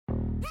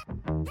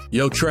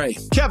Yo, Trey.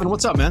 Kevin,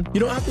 what's up, man? You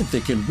know, I've been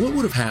thinking, what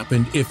would have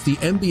happened if the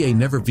NBA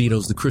never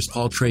vetoes the Chris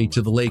Paul trade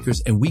to the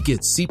Lakers and we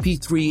get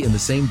CP3 in the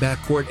same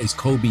backcourt as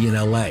Kobe in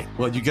LA?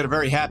 Well, you get a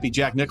very happy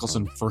Jack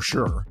Nicholson for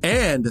sure.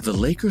 And the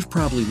Lakers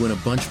probably win a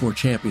bunch more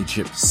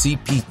championships.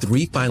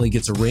 CP3 finally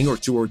gets a ring or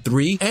two or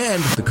three,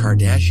 and the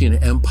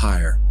Kardashian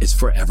empire is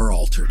forever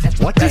altered.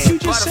 What did you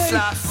just say?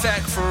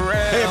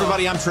 Hey,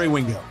 everybody, I'm Trey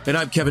Wingo. And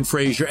I'm Kevin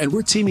Frazier, and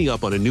we're teaming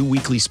up on a new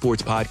weekly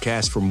sports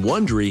podcast from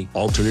Wondery,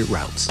 Alternate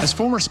Routes. As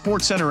former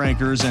Sports Center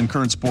anchors and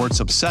current sports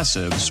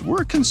obsessives,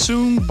 we're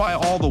consumed by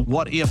all the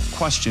what-if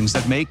questions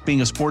that make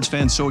being a sports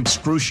fan so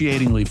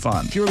excruciatingly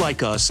fun. If you're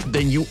like us,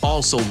 then you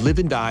also live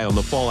and die on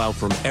the fallout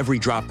from every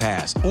drop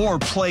pass. Or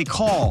play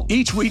call.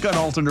 Each week on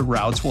Alternate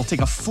Routes, we'll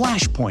take a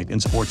flashpoint in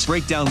sports,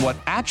 break down what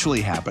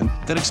actually happened,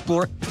 then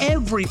explore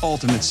every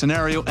alternate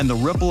scenario and the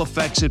ripple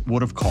effects it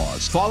would have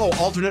caused. Follow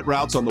Alternate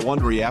Routes on the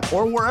Wondery app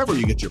or wherever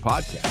you get your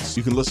podcasts.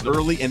 You can listen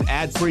early and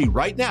ad-free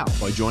right now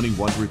by joining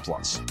Wondery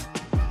Plus.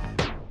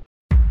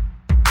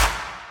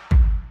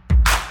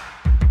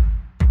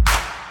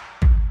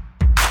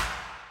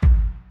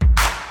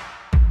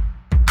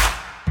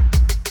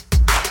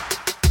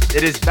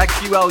 It is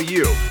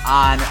BetQLU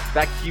on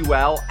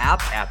BetQL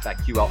app, at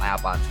BetQL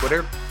app on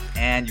Twitter.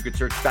 And you can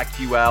search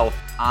BetQL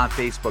on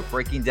Facebook,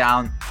 breaking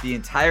down the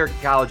entire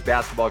college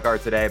basketball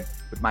card today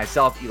with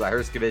myself, Eli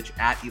Herskovich,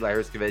 at Eli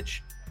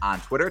Herskovich on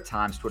Twitter.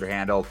 Tom's Twitter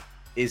handle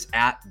is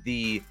at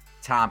the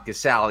Tom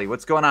Casale.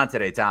 What's going on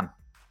today, Tom?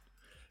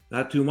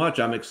 Not too much.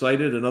 I'm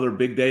excited. Another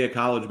big day of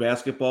college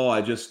basketball.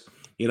 I was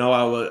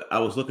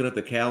looking at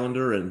the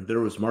calendar and there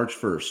was March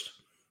 1st.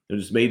 It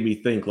just made me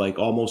think like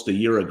almost a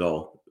year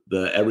ago.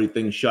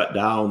 Everything shut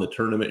down, the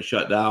tournament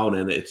shut down,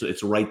 and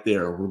it's right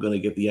there. We're going to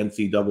get the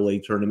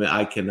NCAA tournament.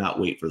 I cannot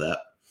wait for that.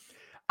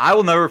 I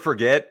will never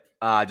forget,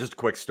 just a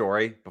quick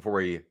story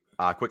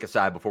quick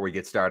aside before we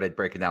get started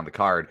breaking down the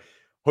card.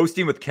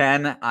 Hosting with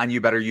Ken on You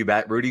Better You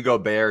Bet, Rudy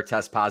Gobert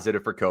test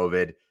positive for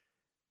COVID.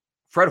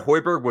 Fred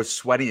Hoiberg was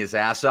sweating his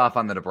ass off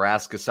on the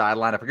Nebraska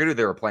sideline. I forget who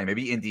they were playing,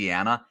 maybe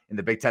Indiana in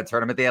the Big Ten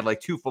tournament. They had like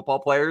two football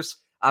players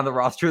on the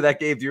roster that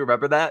game. Do you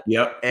remember that?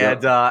 Yep.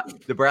 And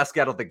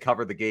Nebraska, I don't think,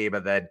 covered the game.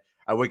 And then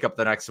I wake up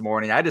the next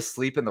morning. I had to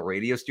sleep in the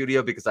radio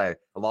studio because I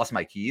lost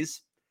my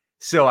keys.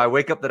 So I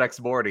wake up the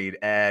next morning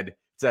and it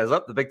says,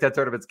 the Big Ten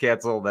tournament's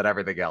canceled and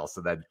everything else.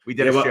 And then we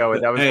did a show,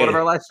 and that was one of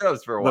our last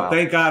shows for a while. But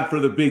thank God for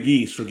the Big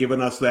East for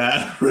giving us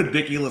that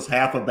ridiculous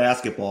half of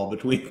basketball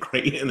between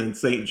Creighton and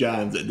St.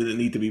 John's. It didn't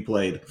need to be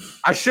played.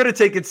 I should have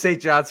taken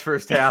St. John's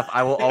first half.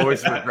 I will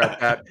always regret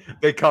that.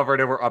 They covered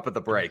and we're up at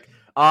the break.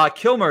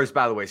 Kilmer's,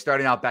 by the way,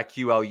 starting out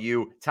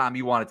BetQLU. Tom,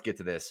 you wanted to get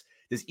to this.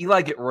 Does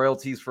Eli get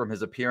royalties from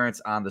his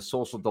appearance on the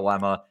Social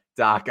Dilemma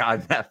doc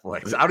on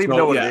Netflix? I don't even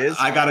know what it is.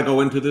 I got to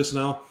go into this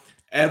now.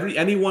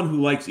 Anyone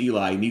who likes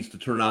Eli needs to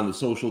turn on the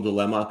Social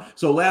Dilemma.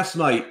 So last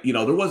night,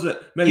 there wasn't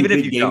many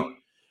big games.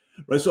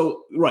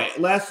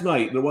 Last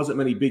night there wasn't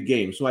many big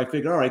games. So I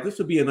figured, all right, this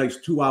would be a nice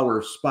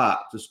 2-hour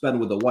spot to spend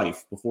with the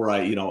wife before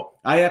I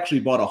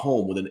actually bought a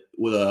home with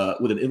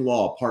an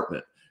in-law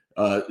apartment.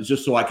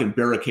 Just so I can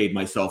barricade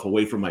myself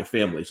away from my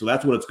family. So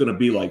that's what it's going to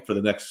be like for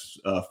the next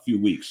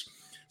few weeks.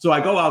 So I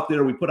go out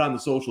there, we put on the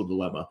Social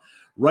Dilemma.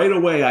 Right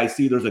away, I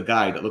see there's a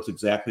guy that looks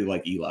exactly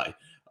like Eli.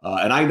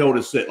 And I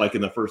noticed it like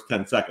in the first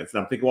 10 seconds.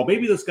 And I'm thinking, well,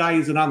 maybe this guy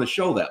isn't on the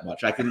show that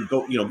much. I can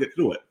go, get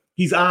through it.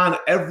 He's on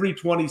every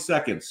 20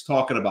 seconds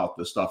talking about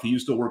this stuff. He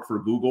used to work for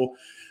Google.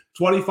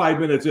 25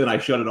 minutes in, I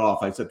shut it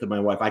off. I said to my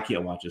wife, I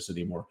can't watch this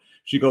anymore.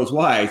 She goes,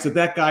 why? I said,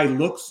 that guy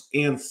looks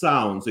and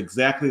sounds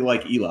exactly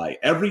like Eli.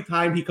 Every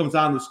time he comes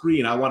on the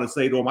screen, I want to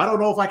say to him, I don't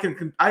know if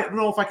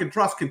I can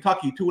trust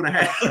Kentucky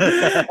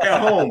 2.5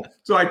 at home.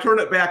 So I turn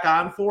it back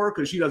on for her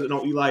because she doesn't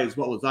know Eli as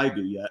well as I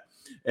do yet.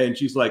 And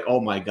she's like, oh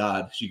my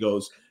God. She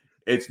goes,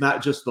 it's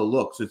not just the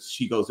looks.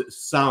 She goes, it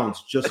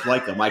sounds just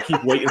like him. I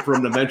keep waiting for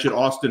him to mention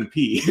Austin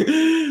P.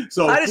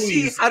 So how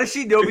does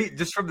she know me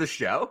just from the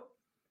show?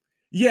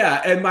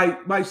 Yeah, and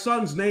my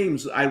son's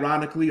names,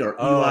 ironically, are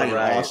Eli and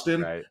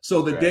Austin. Right,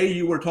 so the day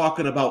you were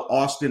talking about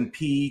Austin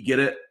P, get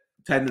it?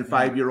 10 and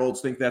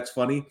 5-year-olds think that's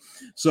funny.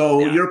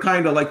 So you're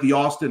kind of like the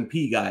Austin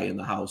P guy in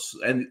the house,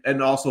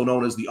 and also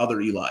known as the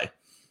other Eli.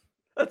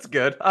 That's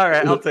good. All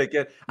right, I'll take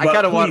it. I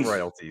kind of want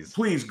royalties.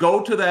 Please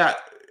go to that.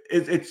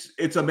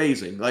 It's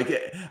amazing.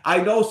 Like,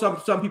 I know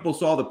some people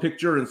saw the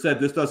picture and said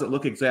this doesn't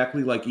look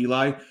exactly like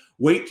Eli.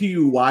 Wait till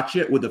you watch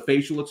it with the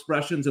facial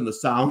expressions and the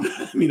sound.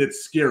 I mean,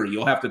 it's scary.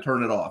 You'll have to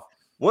turn it off.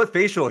 What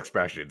facial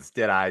expressions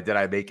did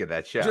I make in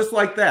that show? Just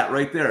like that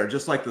right there.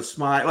 Just like the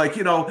smile. Like,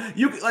 you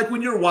like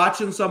when you're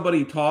watching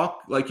somebody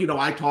talk, like,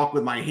 I talk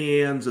with my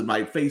hands and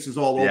my face is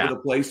all over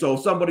the place. So if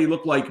somebody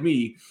looked like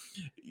me,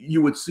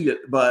 you would see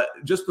it. But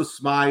just the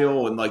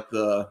smile and like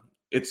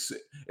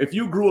if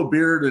you grew a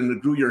beard and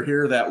grew your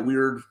hair that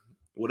weird,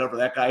 whatever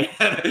that guy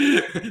had.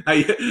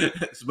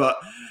 But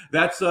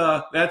that's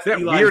Eli's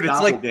weird.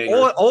 It's like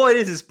all it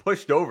is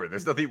pushed over.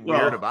 There's nothing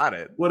weird about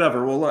it.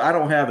 Whatever. Well, I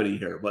don't have any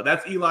here, but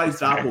that's Eli's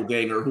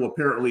doppelganger, who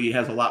apparently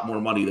has a lot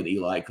more money than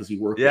Eli because he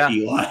worked with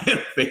Eli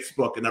and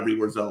Facebook and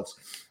everywhere else.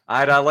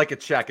 I'd like a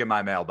check in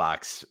my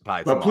mailbox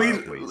by tomorrow,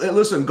 please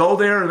listen, go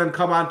there and then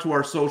come on to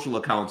our social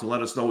accounts and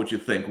let us know what you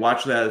think.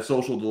 Watch that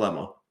Social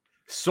Dilemma.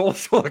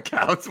 Social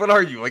accounts? What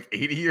are you, like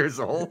 80 years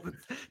old?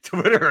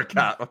 Twitter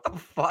account? What the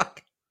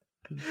fuck?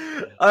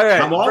 All right.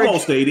 I'm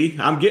almost 80.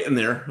 I'm getting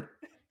there.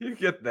 You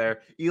get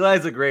there.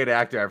 Eli's a great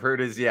actor. I've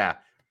heard his,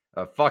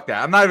 fuck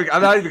that. I'm not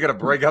even gonna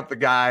bring up the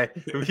guy.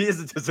 He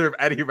doesn't deserve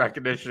any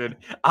recognition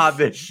on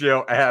this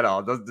show at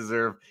all. Doesn't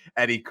deserve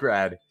any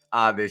cred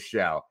on this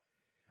show.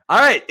 All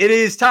right, it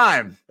is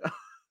time.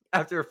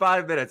 After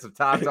 5 minutes of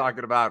Tom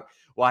talking about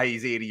why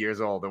he's 80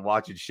 years old and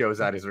watching shows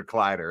on his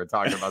recliner and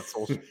talking about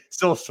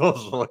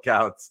social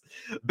accounts.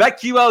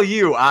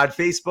 BetQLU on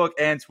Facebook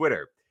and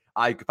Twitter.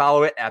 You can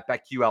follow it at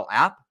BetQL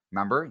app.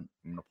 Remember, I'm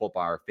going to pull up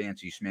our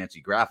fancy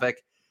schmancy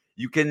graphic.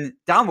 You can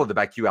download the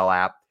BetQL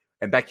app,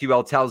 and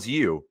BetQL tells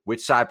you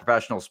which side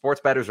professional sports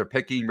bettors are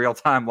picking,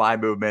 real-time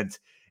line movement,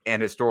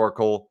 and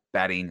historical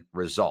betting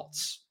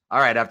results. All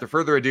right, after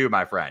further ado,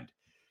 my friend,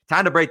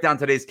 time to break down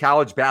today's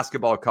college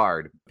basketball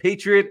card.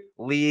 Patriot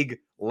League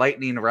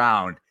Lightning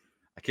Round.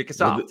 Kick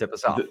us off. Tip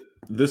us off.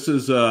 This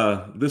is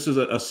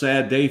a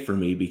sad day for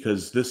me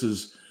because this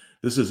is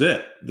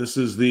it. This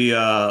is the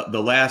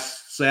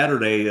last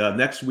Saturday.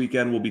 Next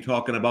weekend we'll be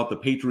talking about the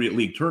Patriot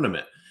League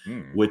tournament,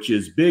 which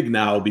is big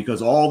now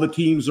because all the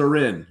teams are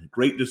in.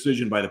 Great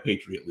decision by the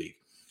Patriot League.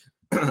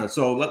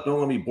 So don't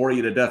let me bore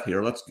you to death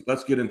here.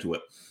 Let's get into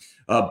it.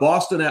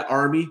 Boston at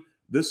Army.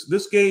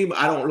 This game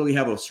I don't really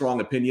have a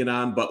strong opinion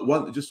on, but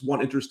one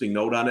interesting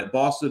note on it.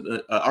 Boston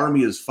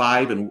Army is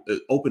 5 and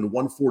opened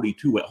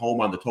 142 at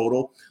home on the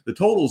total. The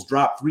total's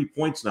dropped 3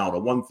 points now to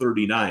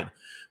 139,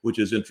 which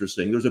is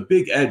interesting. There's a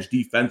big edge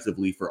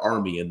defensively for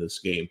Army in this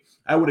game.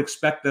 I would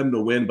expect them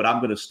to win, but I'm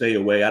going to stay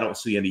away. I don't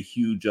see any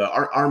huge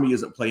Army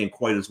isn't playing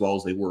quite as well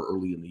as they were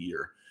early in the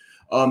year.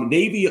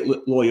 Navy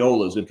at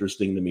Loyola is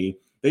interesting to me.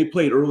 They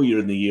played earlier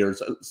in the year. It's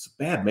a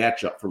bad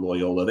matchup for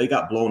Loyola. They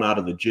got blown out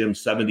of the gym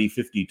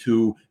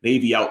 70-52.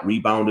 Navy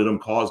out-rebounded them,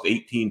 caused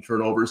 18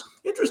 turnovers.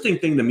 Interesting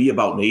thing to me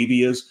about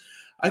Navy is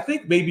I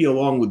think maybe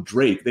along with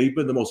Drake, they've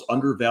been the most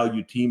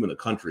undervalued team in the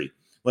country.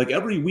 Like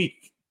every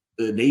week,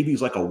 the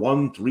Navy's like a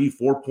 1, 3,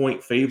 4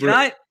 point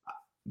favorite.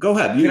 Go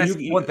ahead.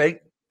 One thing.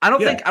 I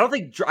don't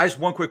think just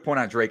one quick point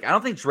on Drake. I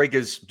don't think Drake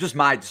is just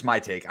my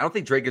take. I don't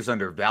think Drake is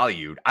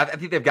undervalued. I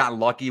think they've gotten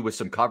lucky with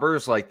some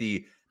covers like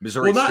the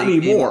Missouri State. Well, not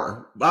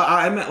anymore.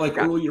 I meant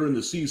earlier in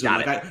the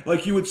season.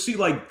 You would see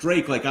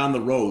Drake on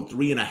the road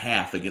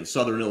 3.5 against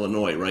Southern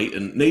Illinois, right?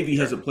 And Navy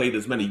hasn't played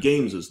as many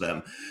games as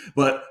them.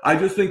 But I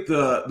just think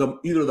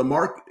the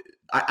mark.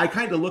 I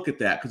kind of look at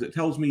that because it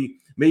tells me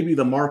maybe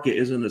the market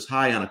isn't as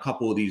high on a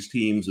couple of these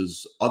teams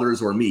as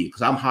others or me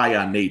because I'm high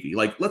on Navy.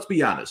 Let's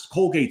be honest.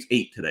 Colgate's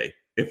 8 today.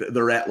 If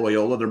they're at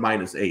Loyola, they're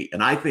 -8.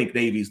 And I think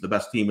Navy's the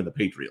best team in the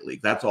Patriot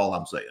League. That's all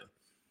I'm saying.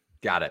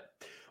 Got it.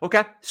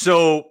 Okay.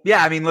 So,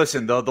 yeah, I mean,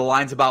 listen, the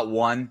line's about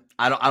 1.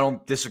 I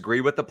don't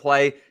disagree with the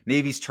play.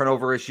 Navy's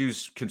turnover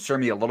issues concern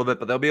me a little bit,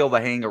 but they'll be able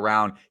to hang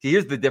around.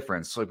 Here's the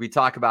difference. We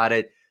talk about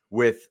it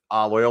with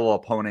Loyola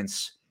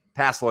opponents,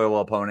 past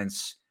Loyola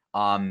opponents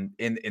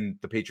in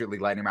the Patriot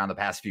League Lightning Round the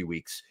past few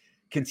weeks.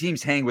 Can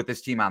teams hang with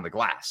this team on the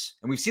glass?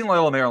 And we've seen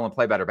Loyola Maryland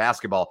play better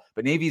basketball,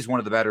 but Navy's one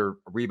of the better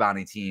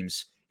rebounding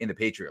teams in the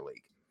Patriot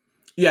League.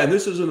 Yeah,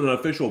 this isn't an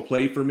official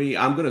play for me.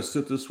 I'm going to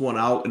sit this one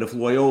out, and if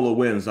Loyola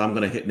wins, I'm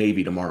going to hit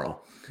Navy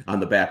tomorrow on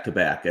the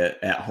back-to-back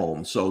at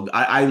home. So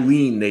I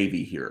lean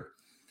Navy here.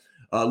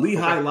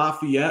 Lehigh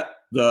Lafayette.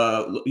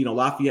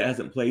 Lafayette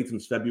hasn't played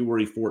since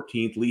February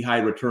 14th. Lehigh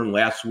returned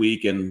last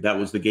week, and that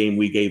was the game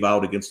we gave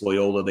out against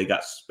Loyola. They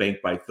got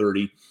spanked by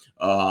 30.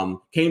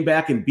 Came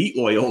back and beat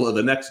Loyola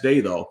the next day,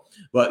 though.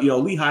 But,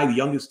 Lehigh, one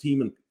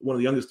of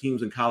the youngest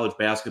teams in college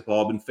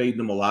basketball, been fading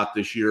them a lot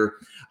this year.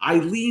 I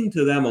lean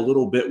to them a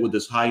little bit with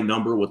this high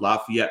number with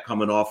Lafayette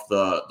coming off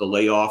the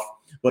layoff.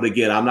 But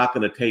again, I'm not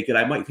going to take it.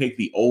 I might take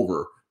the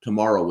over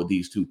tomorrow with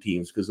these two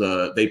teams because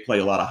they play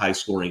a lot of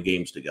high-scoring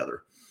games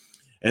together.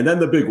 And then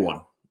the big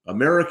one,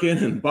 American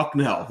and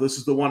Bucknell. This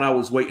is the one I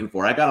was waiting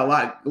for. I got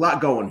a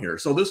lot going here.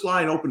 So this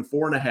line opened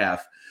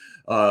 4.5.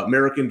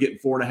 American getting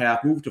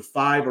 4.5, moved to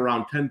 5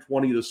 around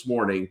 10:20 this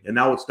morning, and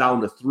now it's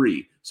down to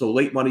 3. So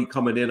late money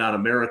coming in on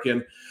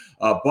American.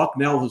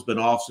 Bucknell has been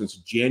off since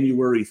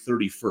January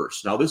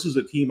 31st. Now, this is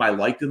a team I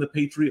liked in the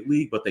Patriot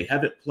League, but they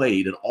haven't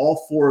played, and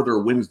all 4 of their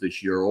wins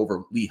this year are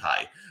over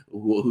Lehigh,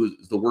 who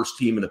is the worst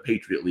team in the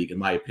Patriot League, in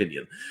my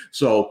opinion.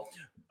 So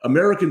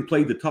American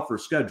played the tougher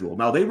schedule.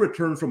 Now, they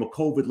returned from a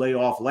COVID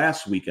layoff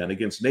last weekend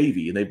against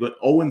Navy, and they went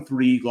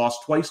 0-3,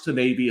 lost twice to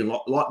Navy, and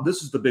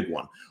this is the big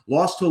one,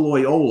 lost to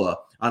Loyola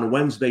on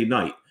Wednesday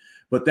night.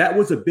 But that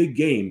was a big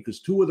game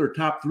because 2 of their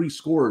top 3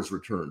 scorers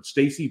returned,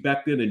 Stacey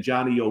Beckton and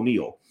Johnny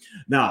O'Neal.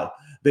 Now,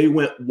 they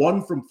went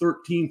 1 from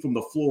 13 from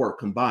the floor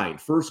combined.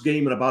 First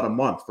game in about a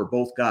month for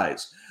both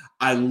guys.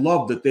 I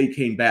love that they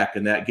came back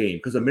in that game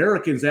because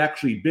Americans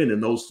actually been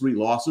in those 3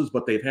 losses,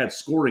 but they've had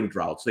scoring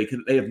droughts. They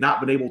have not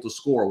been able to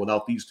score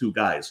without these 2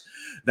 guys.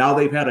 Now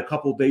they've had a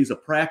couple days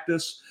of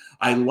practice.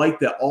 I like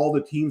that all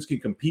the teams can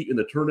compete in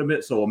the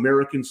tournament, so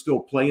Americans still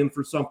playing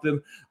for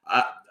something.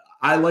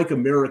 I like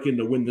American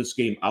to win this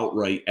game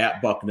outright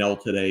at Bucknell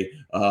today.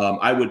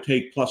 I would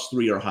take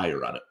 +3 or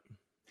higher on it.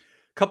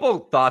 Couple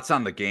thoughts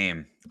on the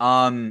game.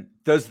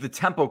 Does the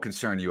tempo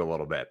concern you a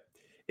little bit?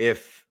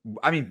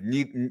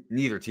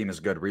 Neither team is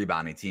a good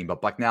rebounding team,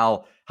 but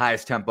Bucknell,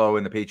 highest tempo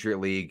in the Patriot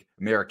League,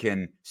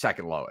 American,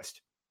 second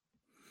lowest.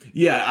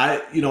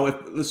 Yeah,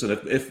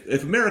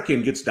 if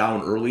American gets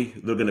down early,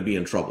 they're going to be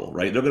in trouble,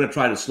 right? They're going to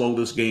try to slow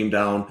this game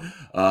down,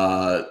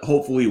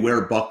 hopefully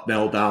wear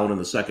Bucknell down in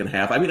the second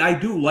half. I mean, I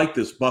do like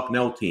this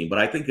Bucknell team, but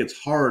I think it's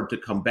hard to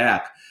come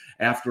back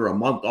after a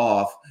month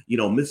off,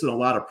 missing a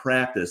lot of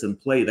practice and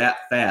play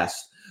that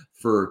fast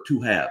for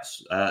 2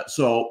 halves.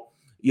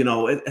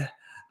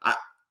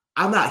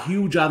 I'm not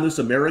huge on this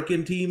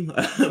American team,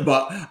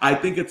 but I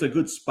think it's a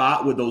good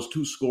spot with those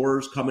 2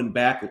 scorers coming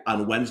back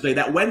on Wednesday.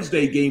 That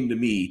Wednesday game to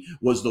me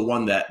was the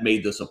one that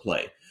made this a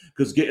play,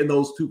 because getting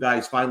those 2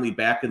 guys finally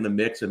back in the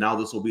mix, and now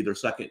this will be their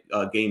second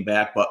game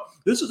back. But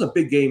this is a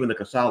big game in the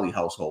Casale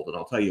household, and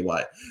I'll tell you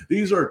why.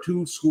 These are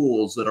 2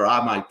 schools that are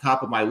on my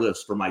top of my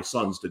list for my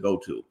sons to go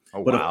to.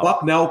 Oh, but wow. If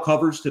Bucknell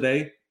covers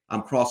today,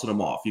 I'm crossing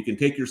them off. You can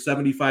take your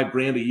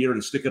 $75,000 a year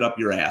and stick it up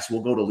your ass.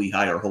 We'll go to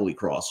Lehigh or Holy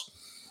Cross.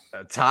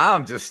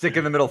 Tom, just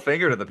sticking the middle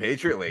finger to the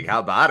Patriot League. How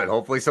about it?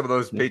 Hopefully some of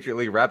those Patriot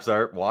League reps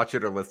are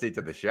watching or listening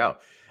to the show.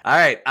 All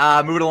right,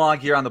 moving along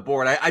here on the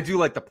board. I do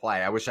like the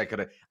play. I wish I could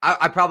have.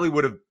 I probably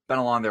would have been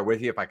along there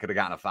with you if I could have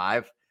gotten a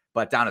 5,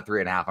 but down at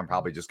 3.5, I'm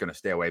probably just going to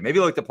stay away.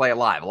 Maybe like to play it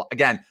live.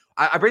 Again,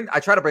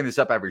 I try to bring this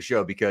up every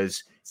show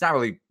because it's not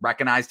really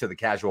recognized to the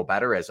casual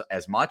bettor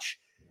as much.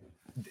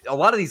 A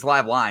lot of these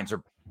live lines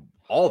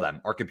all of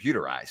them are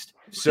computerized.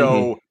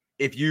 So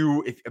if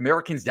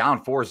Americans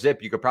down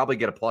 4-0, you could probably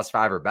get a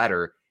 +5 or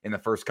better in the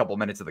first couple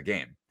minutes of the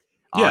game.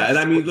 Yeah, and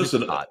I mean,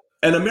 listen,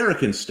 an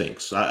American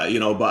stinks, but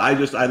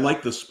I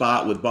like the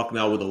spot with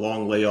Bucknell with a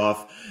long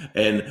layoff,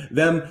 and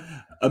them.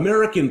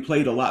 American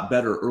played a lot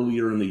better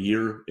earlier in the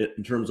year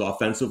in terms of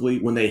offensively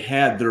when they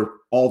had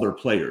all their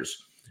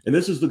players. And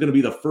this is going to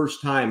be the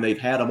first time they've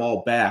had them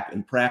all back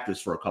in practice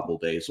for a couple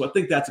of days. So I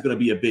think that's going to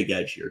be a big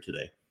edge here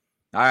today.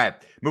 All right,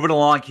 moving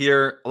along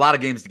here. A lot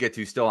of games to get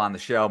to still on the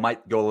show.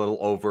 Might go a little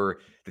over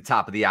the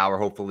top of the hour.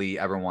 Hopefully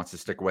everyone wants to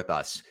stick with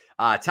us.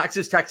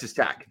 Texas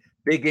Tech,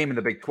 big game in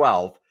the Big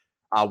 12.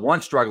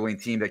 One struggling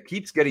team that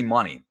keeps getting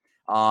money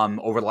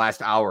over the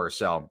last hour or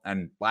so,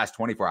 and last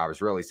 24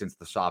 hours really since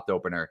the soft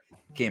opener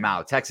came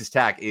out. Texas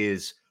Tech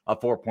is a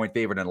 4-point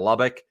favorite in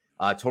Lubbock,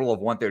 a total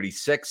of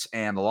 136,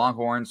 and the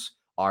Longhorns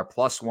are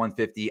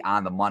 +150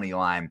 on the money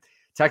line.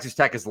 Texas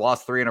Tech has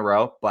lost 3 in a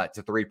row, but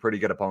to 3 pretty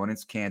good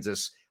opponents.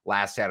 Kansas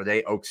last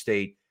Saturday, Oak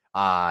State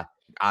on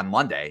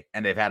Monday,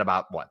 and they've had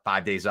about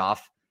 4 days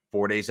off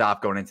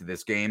going into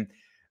this game.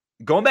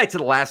 Going back to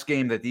the last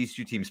game that these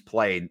 2 teams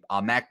played,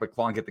 Mac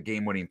McClung hit the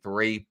game-winning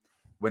 3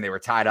 when they were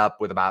tied up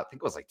with about, I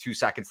think it was 2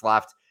 seconds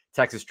left.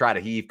 Texas tried to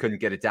heave,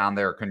 couldn't get it down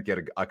there, couldn't get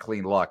a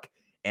clean look,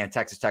 and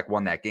Texas Tech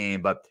won that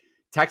game. But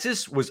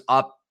Texas was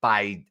up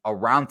by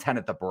around 10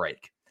 at the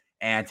break,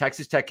 and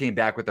Texas Tech came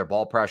back with their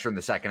ball pressure in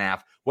the second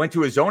half, went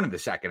to a zone in the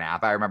second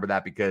half. I remember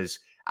that because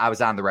I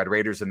was on the Red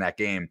Raiders in that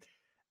game.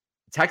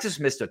 Texas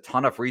missed a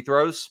ton of free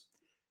throws.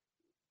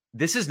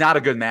 This is not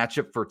a good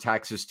matchup for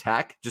Texas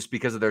Tech just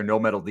because of their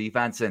no-middle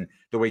defense and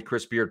the way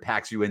Chris Beard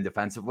packs you in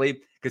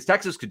defensively, because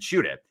Texas could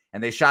shoot it,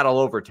 and they shot all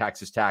over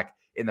Texas Tech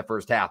in the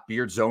first half.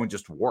 Beard's zone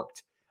just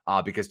worked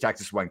because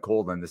Texas went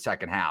cold in the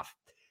second half.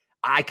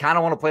 I kind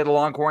of want to play the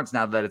Longhorns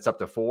now that it's up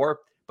to 4,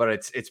 but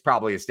it's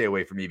probably a stay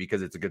away from me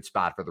because it's a good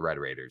spot for the Red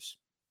Raiders.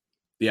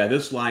 Yeah,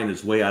 this line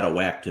is way out of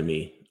whack to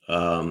me.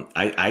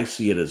 I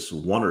see it as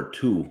 1 or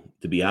 2,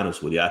 to be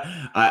honest with you.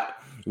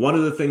 One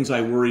of the things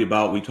I worry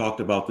about, we talked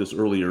about this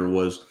earlier,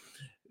 was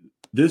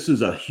this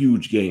is a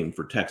huge game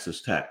for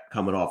Texas Tech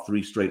coming off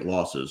 3 straight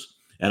losses.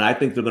 And I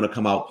think they're going to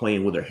come out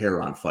playing with their hair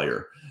on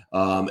fire.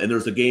 And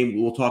there's a game,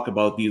 we'll talk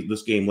about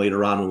this game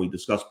later on when we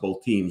discuss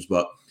both teams,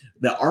 but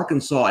the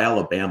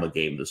Arkansas-Alabama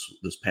game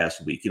this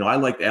past week, I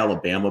liked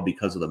Alabama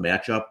because of the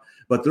matchup,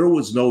 but there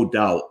was no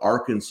doubt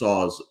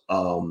Arkansas's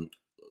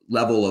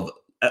level of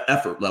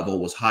effort level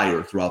was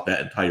higher throughout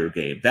that entire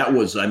game. That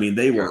was,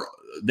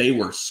 they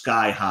were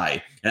sky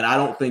high. And I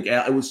don't think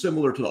it was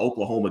similar to the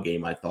Oklahoma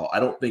game. I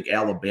don't think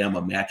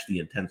Alabama matched the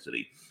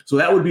intensity. So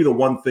that would be the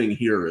one thing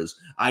here is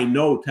I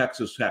know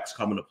Texas Tech's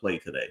coming to play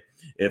today.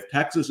 If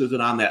Texas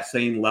isn't on that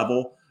same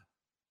level,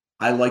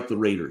 I like the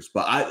Raiders,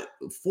 but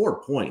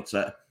 4 points,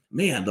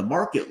 man, the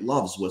market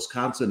loves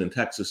Wisconsin and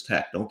Texas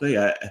Tech, don't they?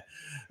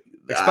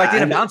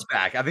 Expecting a bounce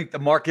back. I think the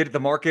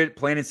market,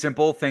 plain and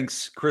simple,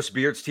 thinks Chris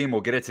Beard's team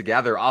will get it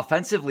together.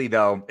 Offensively,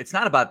 though, it's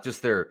not about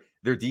just their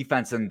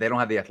defense, and they don't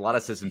have the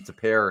athleticism to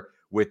pair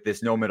with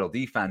this no-middle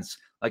defense.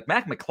 Like,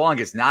 Mac McClung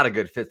is not a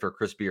good fit for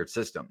Chris Beard's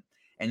system.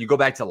 And you go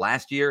back to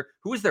last year,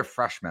 who was their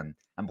freshman?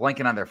 I'm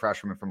blanking on their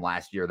freshman from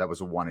last year. That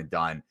was a one and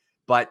done.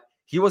 But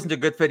he wasn't a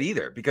good fit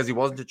either because he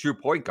wasn't a true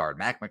point guard.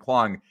 Mac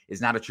McClung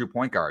is not a true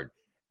point guard.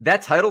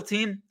 That title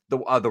team, the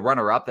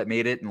runner-up that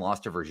made it and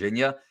lost to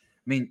Virginia,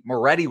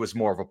 Moretti was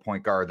more of a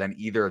point guard than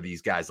either of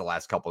these guys the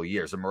last couple of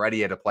years. And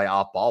Moretti had to play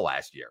off ball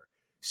last year.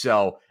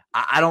 So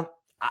I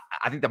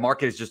I think the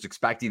market is just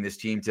expecting this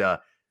team to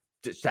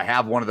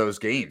have one of those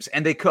games,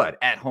 and they could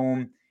at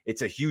home.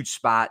 It's a huge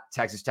spot.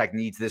 Texas Tech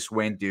needs this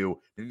win. I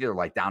think they're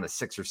like down to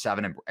 6 or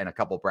 7 in a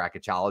couple of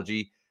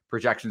bracketology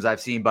projections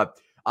I've seen. But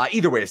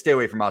either way, stay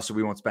away from us, so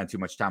we won't spend too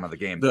much time on the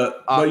game.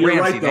 But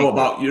you're right though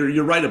about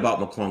you're right about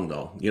McClung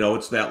though.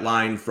 It's that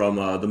line from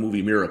the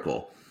movie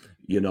Miracle.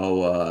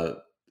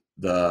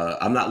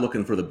 I'm not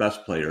looking for the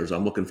best players.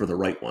 I'm looking for the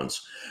right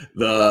ones.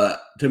 To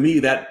me,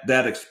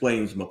 that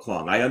explains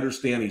McClung. I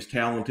understand he's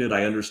talented.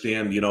 I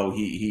understand,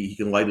 he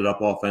can light it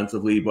up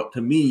offensively, but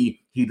to me,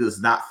 he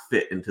does not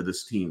fit into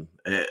this team.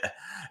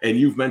 And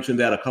you've mentioned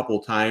that a couple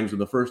of times.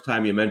 And the first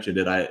time you mentioned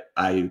it,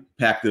 I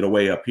packed it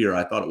away up here.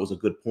 I thought it was a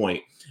good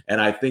point. And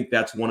I think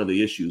that's one of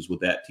the issues with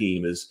that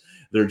team is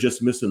they're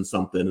just missing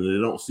something, and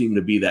they don't seem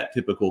to be that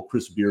typical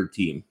Chris Beard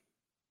team.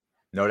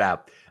 No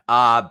doubt.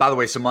 By the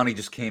way, some money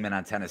just came in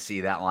on Tennessee.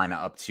 That line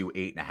up to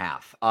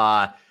 8.5.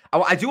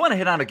 I do want to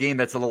hit on a game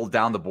that's a little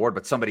down the board,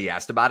 but somebody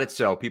asked about it,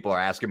 so people are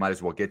asking. Might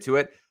as well get to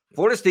it.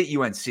 Florida State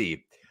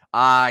UNC.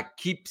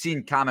 Keep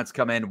seeing comments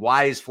come in.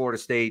 Why is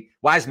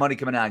money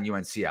coming in on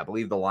UNC? I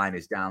believe the line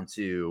is down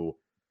to,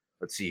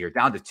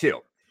 down to 2.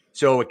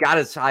 So it got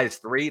as high as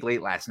 3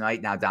 late last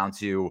night. Now down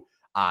to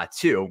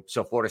 2.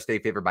 So Florida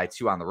State favored by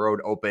 2 on the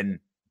road. Open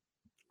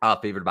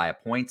favored by a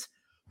point.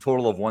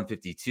 Total of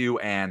 152,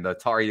 and the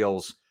Tar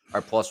Heels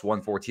are plus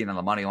 114 on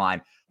the money line.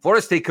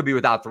 Florida State could be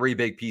without 3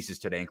 big pieces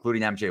today,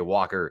 including MJ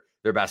Walker,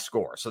 their best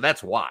scorer. So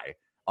that's why.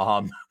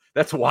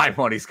 That's why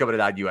money's coming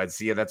in on UNC,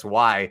 and that's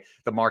why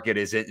the market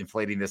is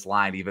inflating this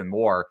line even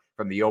more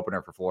from the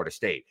opener for Florida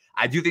State.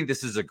 I do think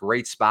this is a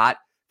great spot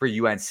for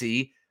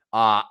UNC.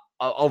 A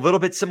little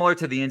bit similar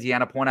to the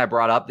Indiana point I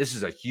brought up. This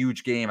is a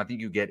huge game. I think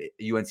you get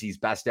UNC's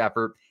best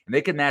effort, and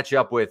they can match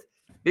up with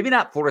maybe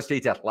not Florida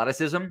State's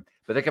athleticism,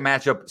 but they can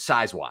match up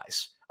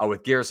size-wise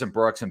with Garrison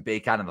Brooks and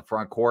Bacon in the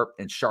front court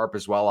and Sharp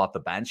as well off the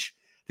bench.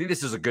 I think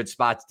this is a good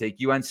spot to take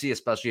UNC,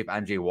 especially if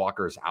MJ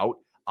Walker is out.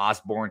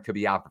 Osborne could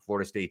be out for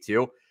Florida State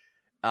too.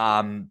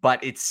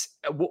 But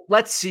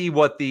let's see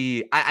what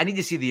I need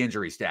to see the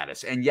injury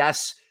status. And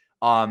yes,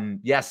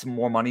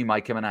 more money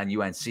might come in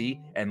on UNC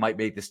and might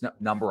make this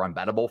number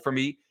unbettable for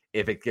me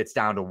if it gets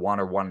down to 1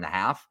 or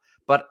 1.5.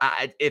 But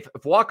if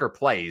Walker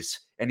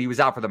plays and he was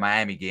out for the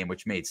Miami game,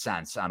 which made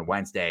sense on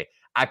Wednesday,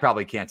 I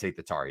probably can't take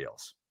the Tar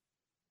Heels.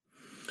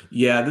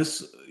 Yeah,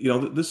 this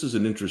is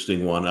an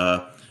interesting one.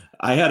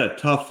 I had a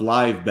tough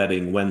live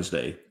betting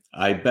Wednesday.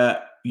 I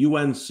bet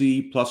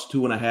UNC plus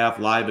 2.5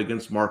 live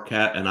against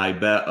Marquette, and I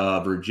bet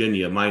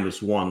Virginia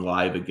 -1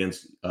 live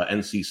against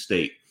NC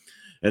State,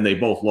 and they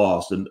both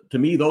lost. And to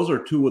me, those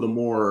are 2 of the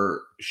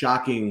more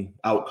shocking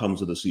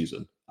outcomes of the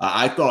season.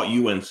 I thought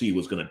UNC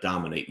was going to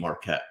dominate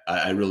Marquette.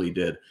 I really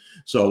did.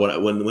 So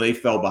when they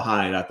fell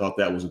behind, I thought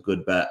that was a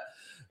good bet.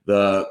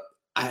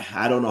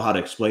 I don't know how to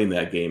explain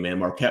that game, man.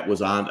 Marquette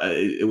was on.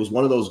 It was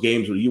one of those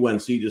games where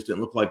UNC just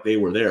didn't look like they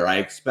were there. I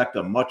expect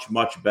a much,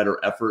 much better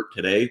effort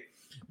today.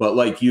 But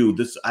like you,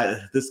 this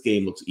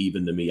game looks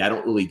even to me. I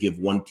don't really give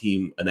one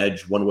team an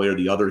edge one way or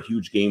the other.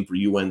 Huge game for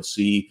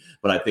UNC,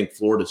 but I think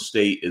Florida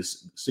State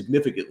is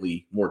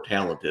significantly more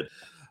talented.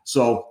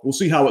 So we'll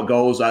see how it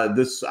goes.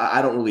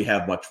 I don't really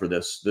have much for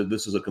this.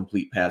 This is a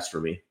complete pass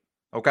for me.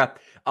 Okay.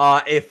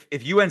 If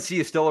UNC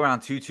is still around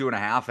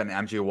 2.5, and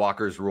MJ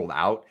Walker is ruled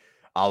out,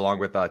 along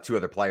with 2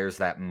 other players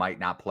that might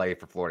not play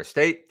for Florida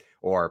State,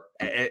 or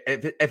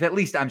if at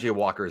least MJ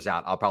Walker is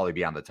out, I'll probably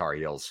be on the Tar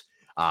Heels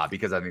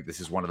because I think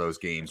this is one of those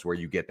games where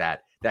you get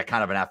that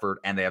kind of an effort,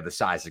 and they have the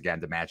size again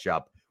to match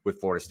up with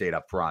Florida State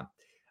up front.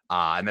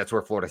 And that's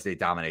where Florida State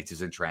dominates,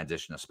 is in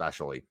transition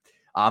especially.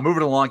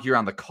 Moving along here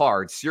on the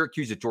card,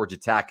 Syracuse at Georgia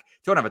Tech.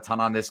 Don't have a ton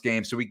on this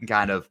game, so we can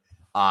kind of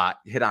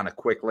hit on it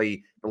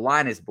quickly. The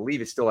line is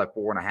still at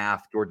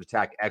 4.5. Georgia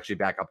Tech actually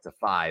back up to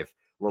 5.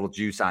 A little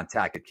juice on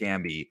Tech. It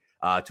can be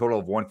total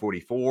of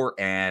 144,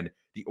 and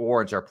the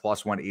Orange are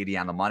plus 180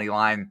 on the money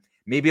line.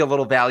 Maybe a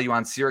little value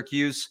on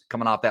Syracuse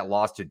coming off that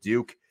loss to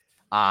Duke.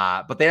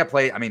 But they have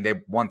played,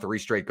 they won 3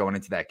 straight going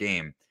into that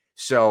game.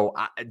 So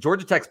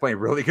Georgia Tech's playing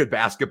really good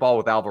basketball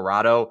with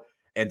Alvarado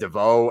and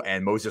DeVoe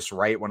and Moses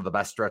Wright, one of the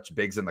best stretch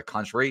bigs in the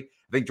country.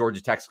 I think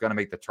Georgia Tech's going to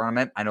make the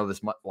tournament. I know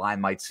this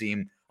line might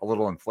seem a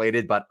little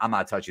inflated, but I'm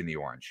not touching the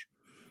Orange.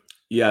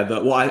 Yeah,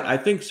 I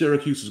think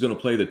Syracuse is going to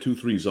play the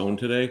 2-3 zone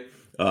today.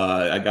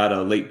 I got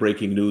a late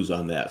breaking news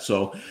on that.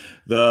 So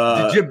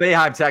did Jim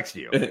Boeheim text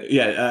you?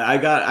 Yeah,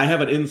 I have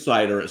an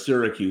insider at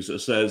Syracuse that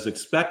says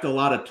expect a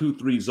lot of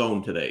 2-3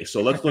 zone today.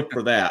 So let's look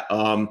for that.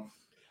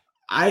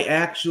 I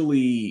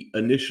actually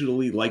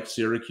initially liked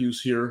Syracuse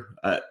here.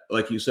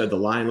 Like you said, the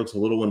line looks a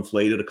little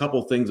inflated. A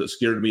couple of things that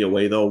scared me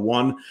away, though.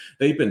 One,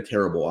 they've been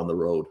terrible on the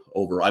road.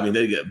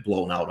 They get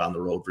blown out on the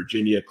road.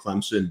 Virginia,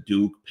 Clemson,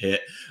 Duke,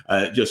 Pitt,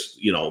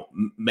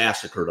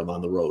 massacred them on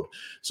the road.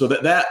 So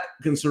that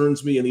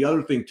concerns me. And the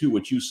other thing, too,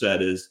 what you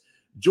said is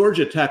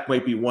Georgia Tech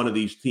might be one of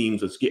these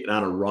teams that's getting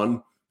on a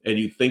run, and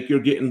you think you're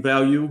getting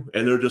value,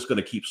 and they're just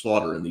going to keep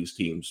slaughtering these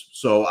teams.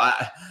 So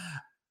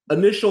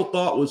initial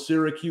thought was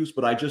Syracuse,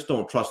 but I just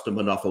don't trust them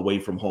enough away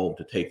from home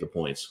to take the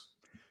points.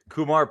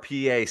 Kumar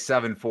PA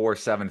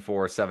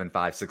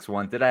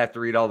 74747561. Did I have to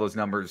read all those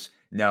numbers?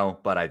 No,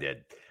 but I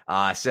did.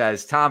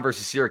 Says Tom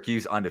versus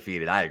Syracuse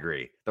undefeated. I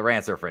agree. The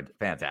Rants are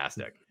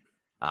fantastic.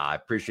 I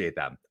appreciate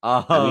them.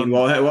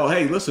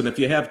 Hey, listen, if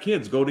you have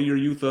kids, go to your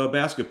youth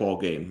basketball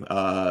game.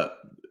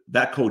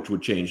 That coach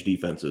would change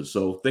defenses.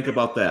 So think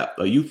about that.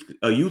 A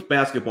youth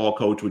basketball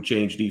coach would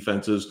change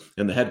defenses,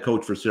 and the head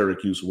coach for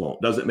Syracuse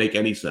won't. Doesn't make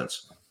any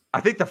sense.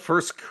 I think the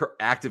first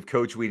active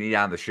coach we need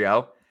on the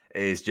show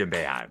is Jim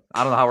Boeheim.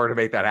 I don't know how we're going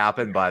to make that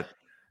happen, but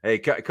hey,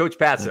 Coach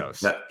Patsos,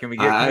 can we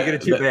get a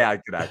Jim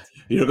Boeheim connect?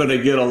 You're going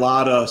to get a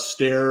lot of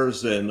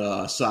stares and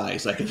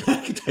sighs. I can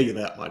tell you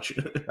that much.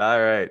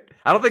 All right.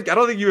 I don't think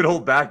you would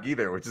hold back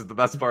either, which is the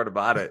best part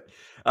about it.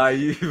 But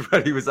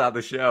he was on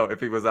the show. If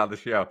he was on the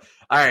show.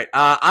 All right.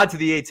 On to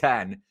the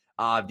A10.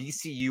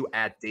 VCU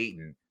at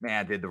Dayton.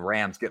 Man, did the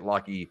Rams get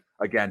lucky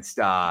against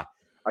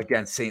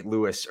St.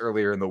 Louis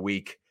earlier in the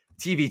week?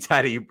 TV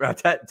Teddy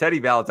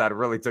Valentine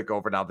really took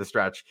over down the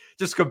stretch.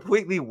 Just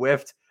completely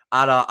whiffed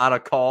on a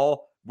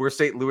call where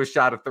St. Louis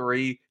shot a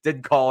three.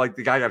 Didn't call, like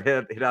the guy got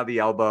hit on the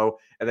elbow,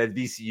 and then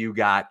VCU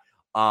got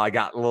a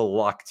little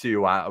luck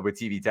too with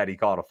TV Teddy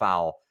called a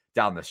foul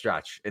down the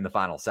stretch in the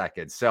final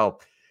seconds. So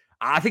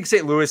I think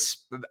St.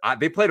 Louis,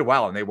 they played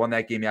well, and they won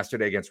that game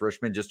yesterday against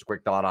Richmond. Just a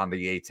quick thought on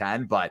the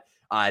A10, but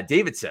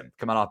Davidson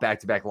coming off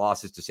back-to-back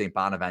losses to St.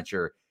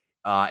 Bonaventure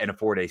in a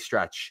 4-day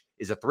stretch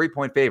is a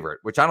 3-point favorite,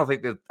 which I don't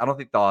think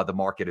the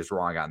market is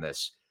wrong on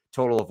this.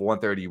 Total of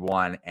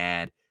 131,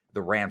 and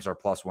the Rams are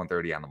plus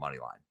 130 on the money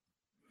line.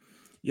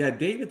 Yeah,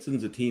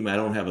 Davidson's a team I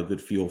don't have a good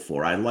feel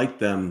for. I like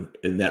them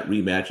in that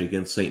rematch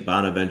against St.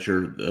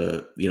 Bonaventure.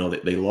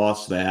 They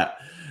lost that.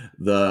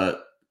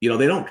 They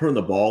don't turn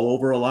the ball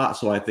over a lot,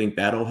 so I think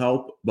that'll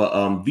help. But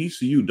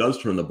VCU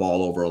does turn the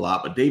ball over a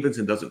lot, but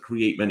Davidson doesn't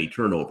create many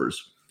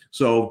turnovers.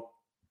 So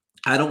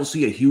I don't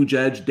see a huge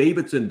edge.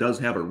 Davidson does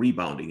have a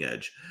rebounding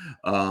edge,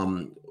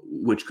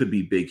 which could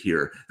be big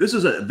here. This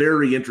is a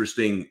very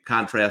interesting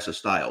contrast of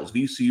styles.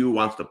 VCU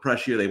wants to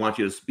press you. They want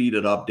you to speed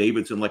it up.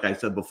 Davidson, like I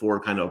said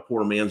before, kind of a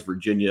poor man's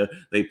Virginia.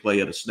 They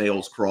play at a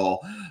snail's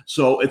crawl.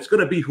 So it's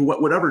going to be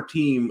whatever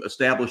team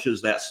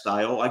establishes that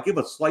style. I give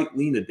a slight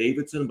lean to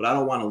Davidson, but I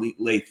don't want to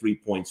lay 3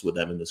 points with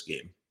them in this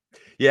game.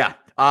 Yeah,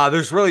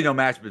 there's really no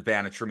matchup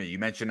advantage for me. You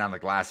mentioned on the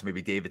glass,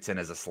 maybe Davidson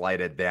has a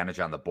slight advantage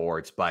on the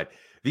boards, but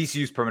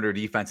VCU's perimeter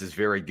defense is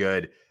very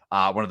good.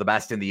 One of the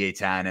best in the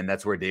A10, and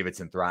that's where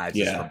Davidson thrives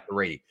is from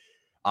three.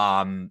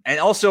 And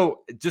also,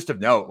 just of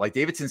note, like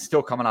Davidson's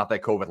still coming off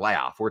that COVID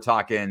layoff. We're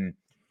talking,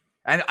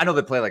 and I know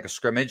they played like a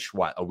scrimmage,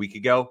 a week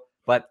ago,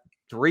 but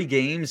 3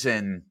 games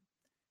in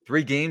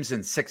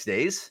 6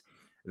 days.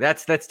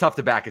 That's tough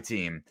to back a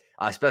team,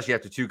 especially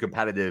after 2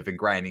 competitive and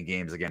grinding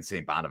games against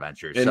St.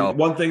 Bonaventure. And so,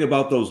 one thing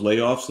about those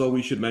layoffs, though,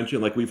 we should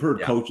mention, like we've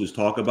heard coaches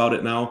talk about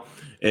it now,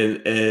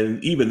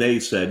 and even they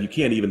said you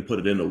can't even put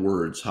it into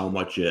words how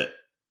much it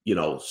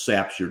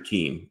saps your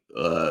team.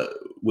 The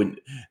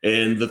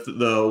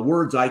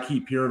words I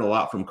keep hearing a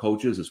lot from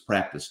coaches is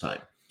practice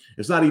time.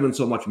 It's not even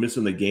so much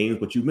missing the games,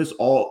 but you miss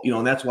all,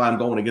 and that's why I'm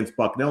going against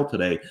Bucknell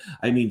today.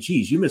 I mean,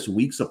 geez, you miss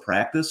weeks of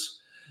practice.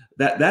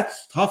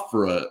 That's tough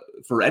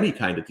for any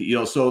kind of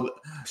team, So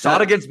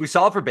we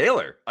saw it for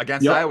Baylor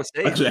against Iowa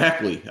State.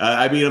 Exactly.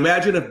 I mean,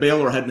 imagine if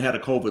Baylor hadn't had a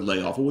COVID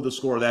layoff. What would the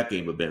score of that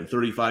game have been?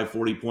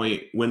 35-40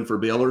 point win for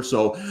Baylor.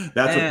 So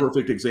that's a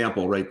perfect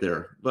example right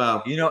there.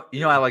 Well,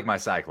 I like my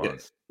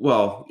Cyclones.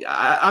 Well,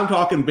 I'm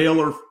talking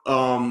Baylor,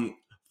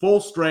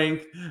 full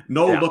strength,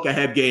 no look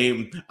ahead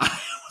game. Iowa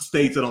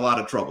State's in a lot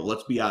of trouble.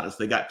 Let's be honest.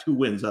 They got 2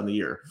 wins on the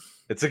year.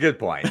 It's a good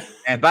point.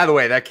 And by the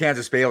way, that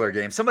Kansas Baylor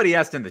game, somebody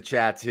asked in the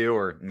chat too,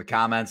 or in the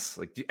comments,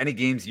 like any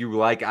games you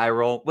like, I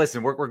roll.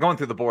 Listen, we're going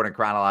through the board in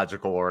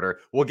chronological order.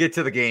 We'll get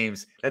to the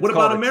games. What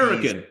about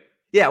American?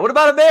 Yeah, what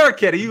about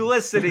American? Are you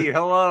listening?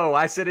 Hello,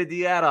 I said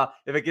Indiana.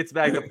 If it gets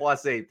back to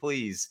 +8,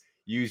 please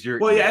use your.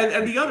 Well, yeah,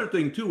 and the other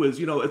thing too is,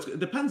 it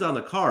depends on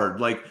the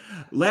card. Like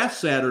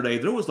last Saturday,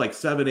 there was like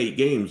 7-8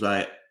 games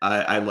I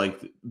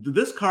liked.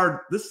 This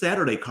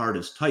Saturday card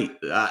is tight.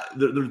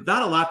 There's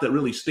not a lot that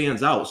really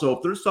stands out. So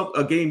if there's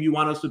a game you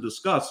want us to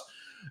discuss,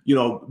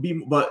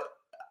 but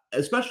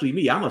especially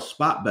me, I'm a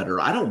spot better.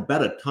 I don't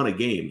bet a ton of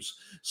games.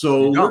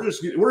 So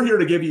we're here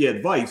to give you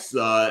advice,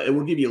 and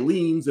we'll give you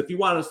leans. If you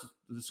want us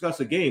to discuss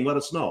a game, let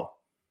us know.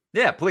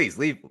 Yeah, please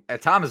leave.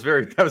 Tom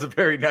that was a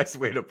very nice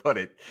way to put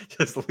it.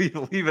 Just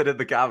leave it in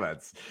the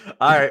comments.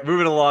 All right,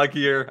 moving along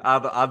here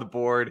on the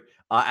board.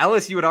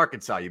 LSU at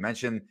Arkansas. You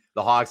mentioned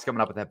the Hogs coming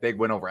up with that big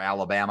win over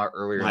Alabama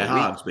earlier in the week.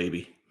 My Hogs,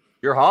 baby.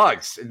 Your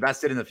Hogs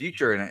invested in the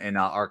future in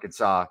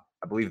Arkansas,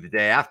 I believe the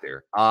day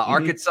after.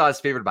 Arkansas is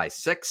favored by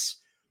 6,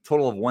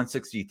 total of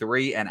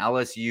 163, and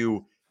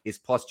LSU is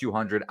plus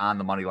 200 on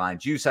the money line.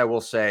 Juice, I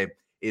will say,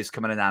 is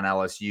coming in on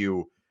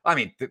LSU. I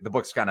mean, the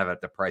book's kind of at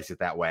the price it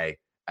that way.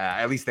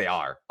 At least they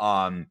are.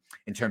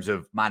 In terms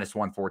of minus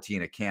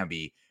 114, it can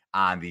be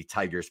on the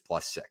Tigers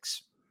plus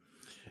 6.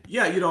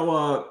 Yeah,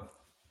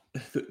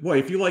 boy,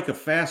 if you like a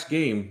fast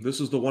game, this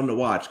is the one to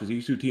watch because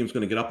these 2 teams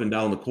going to get up and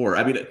down the court.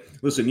 I mean,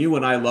 listen, you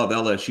and I love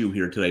LSU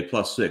here today,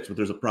 plus 6, but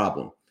there's a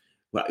problem.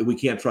 We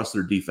can't trust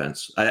their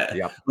defense.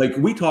 Like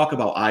we talk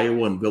about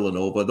Iowa and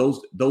Villanova,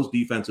 those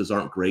defenses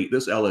aren't great.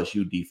 This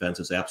LSU defense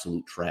is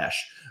absolute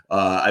trash.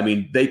 I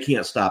mean, they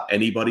can't stop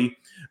anybody.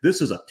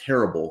 This is a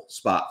terrible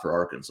spot for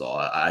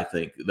Arkansas. I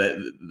think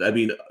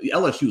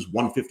LSU's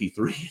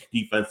 153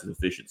 defensive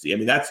efficiency. I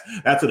mean, that's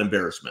an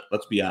embarrassment.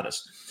 Let's be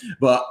honest.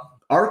 But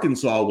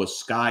Arkansas was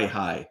sky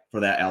high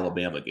for that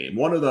Alabama game.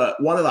 One of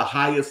the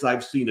highest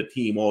I've seen a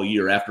team all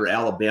year after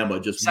Alabama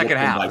just second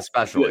half,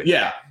 especially.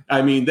 Yeah.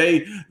 I mean,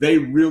 they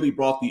really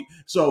brought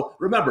so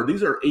remember,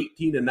 these are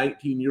 18 and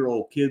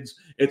 19-year-old kids.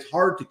 It's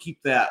hard to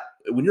keep that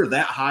when you're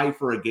that high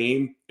for a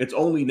game. It's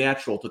only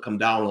natural to come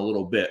down a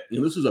little bit.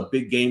 This is a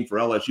big game for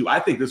LSU. I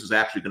think this is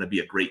actually going to be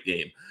a great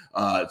game.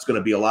 It's going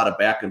to be a lot of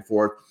back and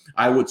forth.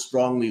 I would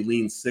strongly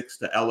lean 6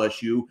 to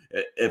LSU.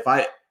 If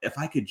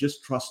I could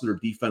just trust their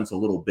defense a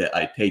little bit,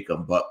 I'd take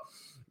them. But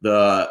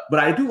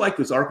I do like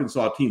this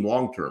Arkansas team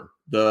long term.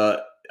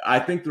 I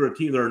think they're a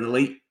team. They're an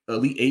elite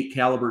 8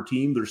 caliber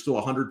team. They're still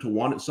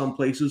 100-1 at some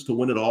places to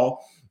win it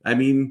all. I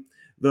mean,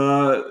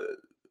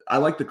 I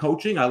like the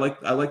coaching. I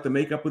like the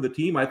makeup of the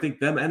team. I think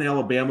them and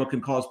Alabama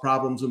can cause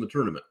problems in the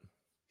tournament.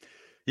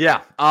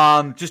 Yeah.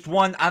 Just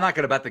one. I'm not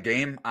going to bet the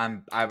game.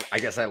 I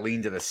guess I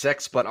lean to the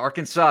 6, but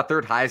Arkansas,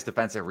 3rd highest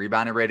defensive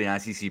rebounding rate in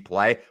SEC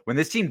play. When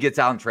this team gets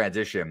out in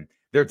transition,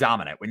 they're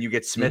dominant. When you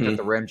get Smith at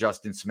the rim,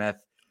 Justin Smith,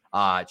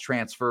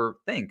 transfer,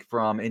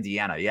 from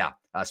Indiana. Yeah.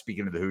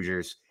 Speaking of the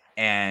Hoosiers,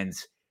 and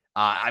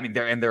I mean,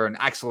 they're an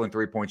excellent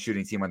 3-point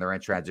shooting team when they're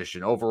in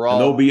transition. Overall,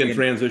 and they'll be in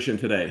transition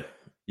today.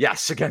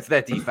 Yes, against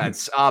that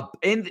defense.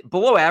 In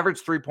below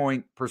average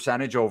 3-point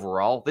percentage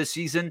overall this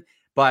season,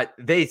 but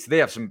they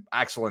have some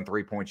excellent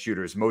 3-point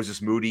shooters.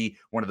 Moses Moody,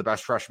 one of the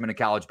best freshmen in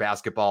college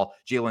basketball.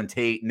 Jalen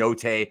Tate,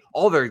 Note,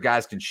 all their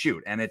guys can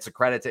shoot, and it's a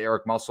credit to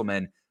Eric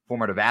Musselman,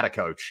 former Nevada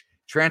coach.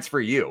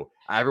 Transfer U.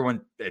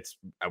 Everyone, it's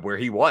where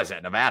he was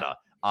at Nevada.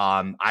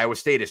 Iowa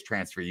State is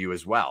transfer U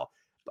as well.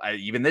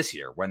 Even this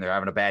year when they're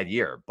having a bad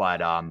year.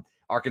 But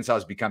Arkansas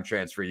has become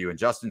transfer U. And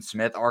Justin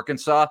Smith,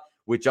 Arkansas,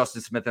 with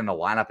Justin Smith in the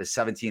lineup, is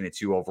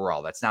 17-2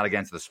 overall. That's not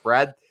against the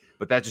spread,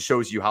 but that just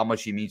shows you how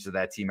much he means to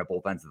that team at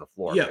both ends of the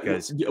floor. Yeah.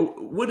 Because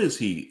what is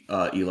he,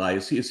 Eli?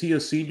 Is he a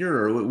senior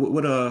or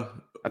what?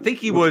 I think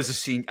he was a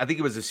senior. I think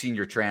he was a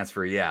senior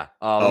transfer. Yeah.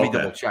 Let me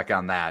double check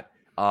on that.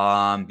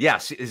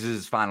 Yes, this is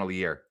his final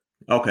year.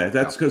 Okay,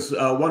 that's because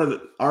one of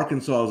the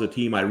Arkansas is a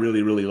team I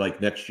really, really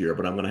like next year,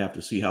 but I'm going to have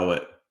to see how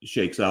it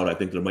shakes out. I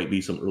think there might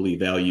be some early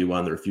value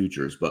on their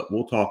futures, but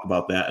we'll talk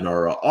about that in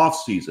our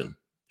off-season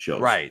shows.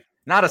 Right.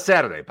 Not a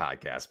Saturday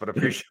podcast, but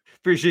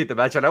appreciate the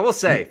mention. I will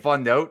say,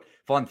 fun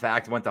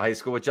fact, went to high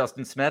school with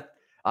Justin Smith.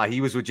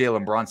 He was with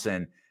Jalen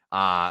Brunson.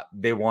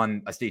 They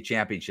won a state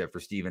championship for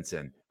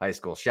Stevenson High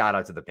School. Shout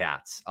out to the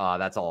Pats.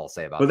 That's all I'll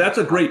say about it. But that's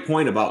a great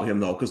point about him,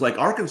 though, because like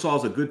Arkansas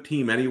is a good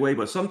team anyway,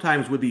 but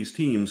sometimes with these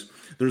teams,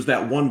 there's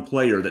that one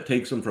player that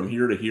takes them from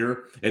here to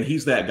here, and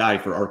he's that guy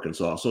for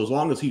Arkansas. So as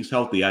long as he's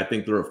healthy, I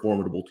think they're a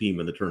formidable team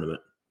in the tournament.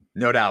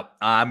 No doubt.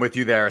 I'm with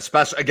you there.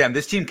 Especially, again,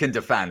 this team can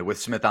defend with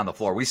Smith on the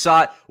floor. We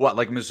saw it,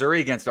 like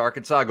Missouri against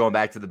Arkansas, going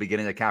back to the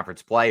beginning of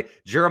conference play.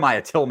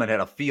 Jeremiah Tillman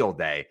had a field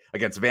day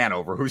against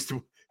Vanover, who's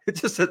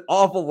just an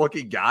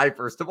awful-looking guy,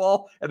 first of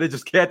all, and they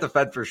just can't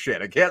defend for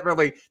shit. It can't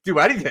really do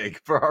anything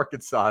for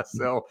Arkansas.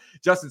 So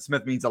Justin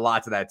Smith means a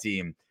lot to that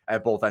team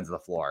at both ends of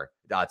the floor,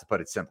 to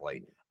put it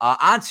simply.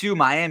 On to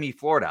Miami,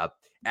 Florida,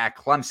 at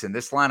Clemson.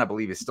 This line, I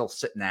believe, is still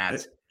sitting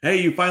at... Hey,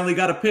 you finally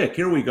got a pick.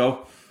 Here we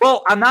go.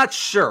 Well, I'm not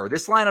sure.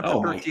 This lineup is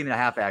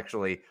 13.5,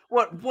 actually.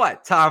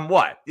 What, Tom?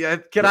 What? Yeah,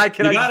 you gotta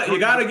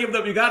give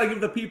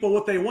the people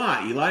what they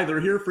want, Eli. They're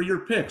here for your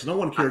picks. No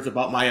one cares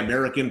about my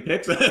American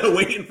picks.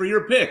 Waiting for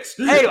your picks.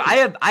 Hey,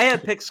 I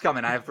have picks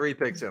coming. I have 3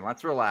 picks in.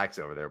 Let's relax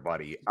over there,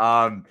 buddy.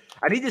 I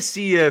need to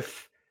see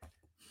if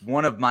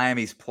one of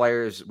Miami's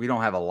players. We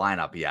don't have a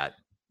lineup yet.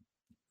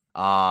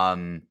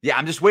 I'm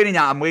just waiting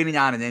on. I'm waiting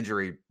on an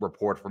injury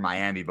report for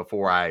Miami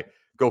before I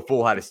go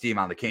full head of steam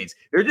on the Canes.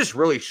 They're just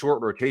really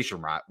short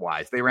rotation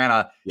wise. They ran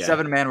a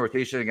 7-man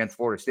rotation against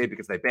Florida State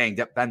because they've been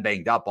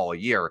banged up all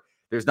year.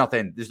 There's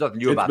nothing new about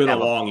that. It's been a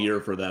long year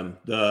for them.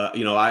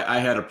 I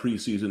had a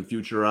preseason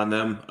future on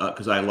them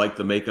because I like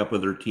the makeup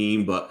of their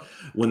team, but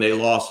when they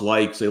lost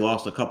Likes, they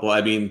lost a couple. I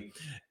mean,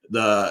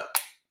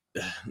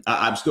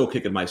 I'm still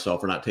kicking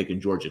myself for not taking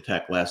Georgia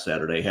Tech last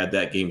Saturday. Had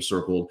that game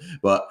circled,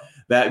 but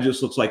that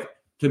just looks like,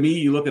 to me,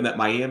 you looking at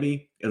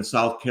Miami and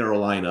South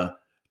Carolina,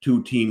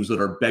 2 teams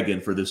that are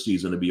begging for this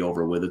season to be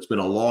over with. It's been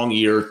a long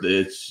year.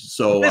 This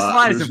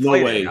line there's no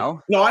way.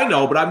 No, I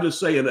know, but I'm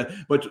just saying that.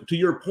 But to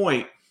your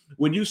point,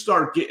 when you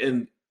start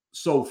getting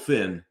so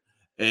thin,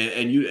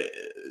 and you,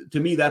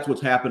 to me, that's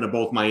what's happened to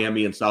both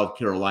Miami and South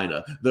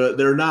Carolina.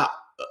 They're not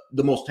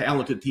the most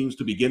talented teams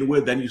to begin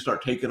with. Then you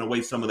start taking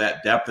away some of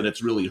that depth, and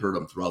it's really hurt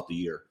them throughout the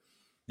year.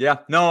 Yeah,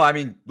 no, I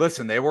mean,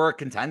 listen, they were a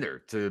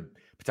contender to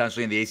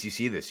potentially in the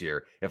ACC this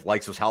year if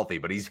Likes was healthy,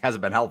 but he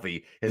hasn't been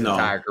healthy his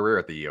entire career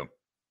at the U.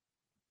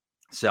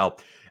 So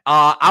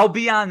I'll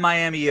be on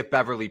Miami if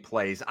Beverly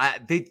plays.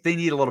 They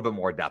need a little bit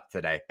more depth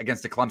today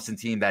against a Clemson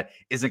team that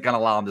isn't going to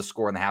allow them to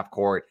score in the half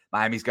court.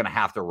 Miami's going to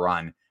have to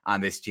run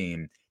on this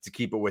team to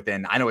keep it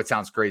within. I know it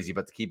sounds crazy,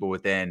 but to keep it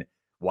within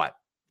what?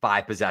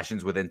 5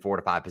 possessions, within 4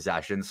 to 5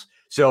 possessions.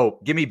 So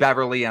give me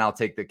Beverly and I'll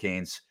take the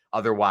Canes.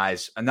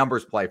 Otherwise, a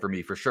numbers play for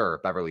me for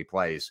sure. Beverly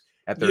plays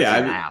at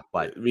 13.5.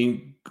 But I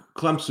mean,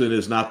 Clemson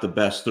is not the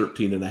best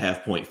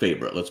 13.5 point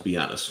favorite. Let's be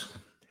honest.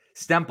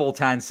 Stemple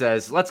 10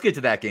 says, let's get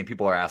to that game.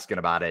 People are asking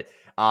about it.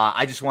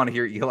 I just want to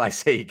hear Eli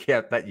say he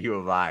can't bet U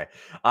of I.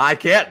 I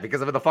can't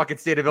because I'm in the fucking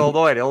state of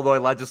Illinois. The Illinois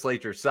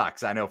legislature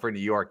sucks. I know for New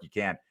York, you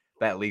can't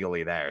bet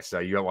legally there. So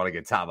you don't want to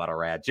get Tom out of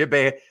rad.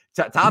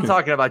 Tom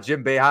talking about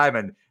Jim Boeheim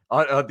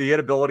and the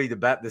inability to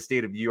bet in the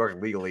state of New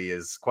York legally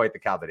is quite the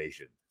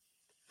combination.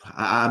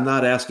 I'm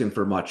not asking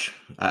for much.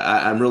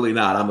 I'm really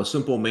not. I'm a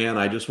simple man.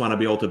 I just want to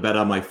be able to bet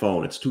on my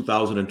phone. It's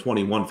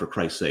 2021, for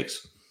Christ's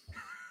sakes.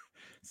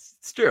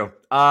 It's true.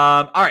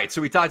 All right.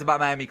 So we talked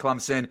about Miami,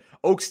 Clemson,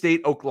 Oak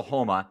State,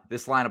 Oklahoma.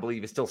 This line, I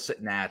believe, is still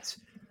sitting at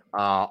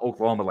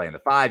Oklahoma laying the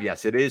 5.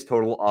 Yes, it is.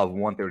 Total of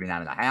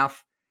 139.5.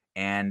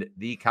 And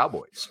the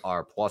Cowboys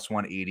are plus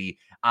 180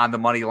 on the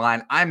money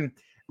line.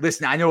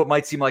 Listen, I know it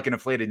might seem like an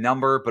inflated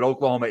number, but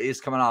Oklahoma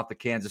is coming off the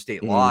Kansas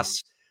State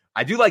loss.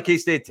 I do like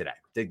K-State today.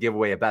 Did give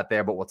away a bet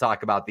there, but we'll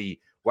talk about the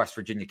West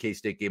Virginia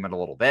K-State game in a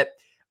little bit.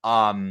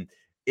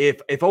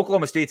 If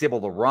Oklahoma State's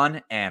able to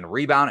run and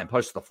rebound and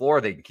push the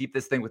floor, they can keep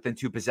this thing within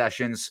 2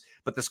 possessions.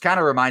 But this kind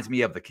of reminds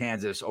me of the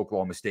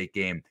Kansas-Oklahoma State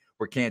game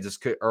where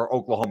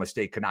Oklahoma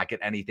State could not get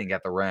anything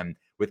at the rim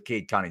with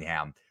Cade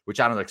Cunningham, which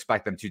I don't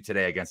expect them to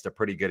today against a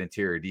pretty good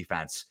interior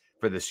defense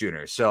for the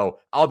Sooners. So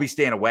I'll be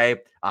staying away.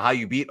 How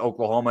you beat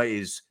Oklahoma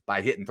is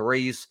by hitting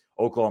threes.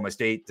 Oklahoma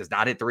State does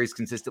not hit threes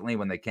consistently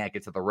when they can't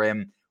get to the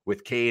rim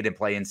with Cade and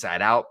play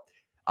inside out.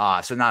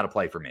 So not a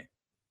play for me.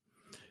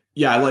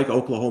 Yeah, I like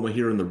Oklahoma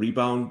here in the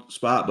rebound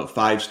spot, but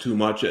 5's too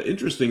much.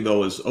 Interesting,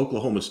 though, is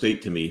Oklahoma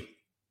State to me.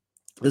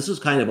 This is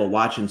kind of a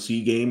watch and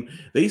see game.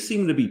 They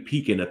seem to be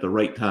peaking at the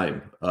right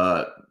time.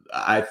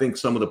 I think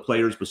some of the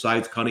players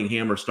besides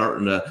Cunningham are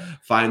starting to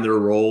find their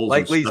roles.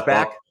 Likely's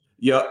back. Up.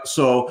 Yeah,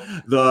 so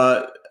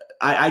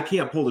I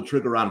can't pull the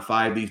trigger on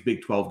 5. These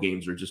Big 12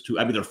 games are just too –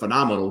 I mean, they're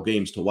phenomenal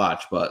games to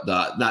watch, but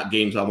not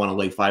games I want to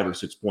lay 5 or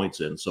 6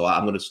 points in. So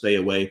I'm going to stay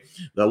away.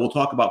 We'll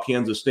talk about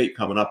Kansas State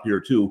coming up here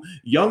too.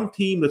 Young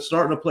team that's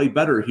starting to play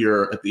better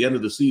here at the end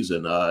of the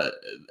season.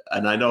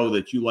 And I know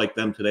that you like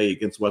them today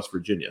against West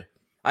Virginia.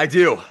 I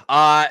do.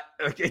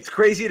 It's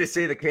crazy to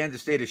say that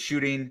Kansas State is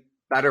shooting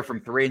better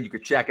from 3, and you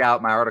could check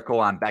out my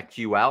article on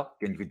BetQL.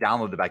 And you could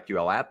download the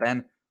BetQL app,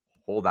 and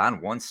hold on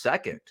 1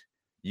 second.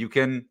 You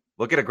can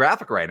look at a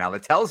graphic right now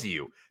that tells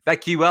you,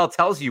 BetQL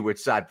tells you which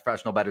side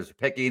professional bettors are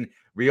picking,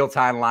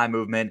 real-time line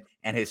movement,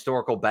 and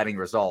historical betting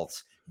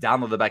results.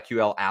 Download the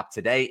BetQL app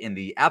today in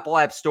the Apple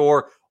App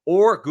Store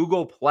or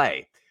Google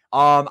Play.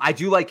 I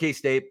do like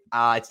K-State.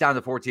 It's down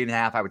to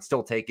 14.5. I would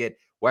still take it.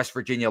 West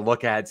Virginia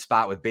look-ahead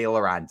spot with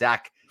Baylor on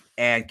deck.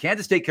 And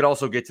Kansas State could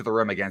also get to the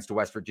rim against a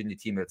West Virginia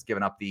team that's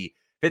given up the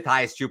 5th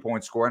highest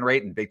 2-point scoring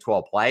rate in Big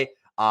 12 play.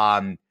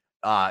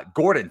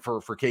 Gordon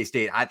for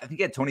K-State. I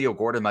think Antonio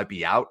Gordon might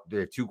be out.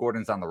 There are 2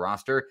 Gordons on the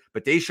roster,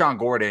 but Deshaun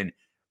Gordon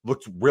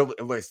looked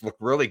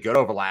really good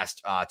over the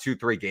last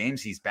 2-3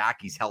 games. He's back.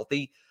 He's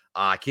healthy.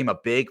 Came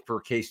up big for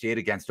K-State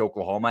against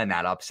Oklahoma in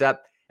that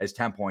upset as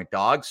 10-point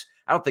dogs.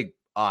 I don't think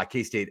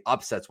K-State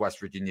upsets West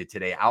Virginia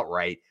today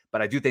outright,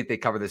 but I do think they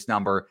cover this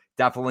number.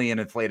 Definitely an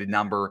inflated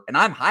number. And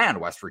I'm high on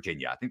West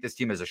Virginia. I think this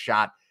team has a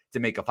shot to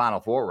make a Final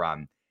Four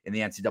run in the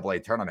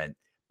NCAA tournament.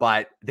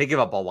 But they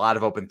give up a lot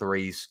of open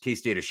threes.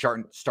 K-State is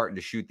starting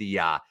to shoot the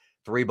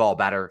 3-ball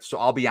better. So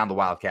I'll be on the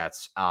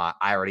Wildcats. I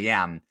already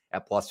am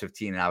at plus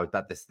 15, and I would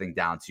bet this thing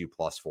down to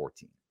plus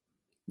 14.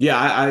 Yeah,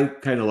 I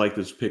kind of like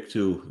this pick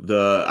too.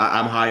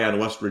 I'm high on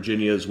West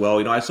Virginia as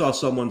well. I saw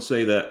someone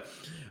say that,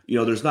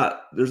 there's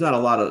not a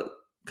lot of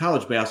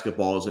college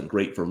basketball isn't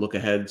great for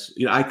look-aheads.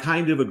 I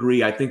kind of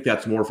agree. I think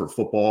that's more for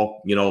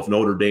football. If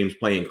Notre Dame's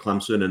playing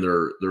Clemson and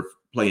they're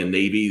playing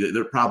Navy,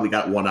 they're probably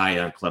got one eye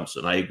on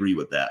Clemson. I agree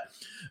with that.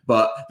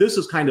 But this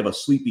is kind of a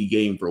sleepy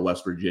game for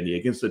West Virginia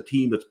against a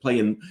team that's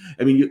playing.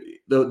 I mean,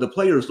 the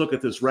players look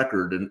at this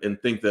record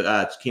and think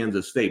that it's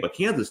Kansas State, but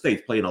Kansas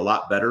State's playing a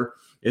lot better.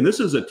 And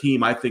this is a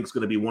team I think is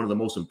going to be one of the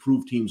most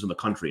improved teams in the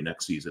country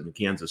next season in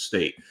Kansas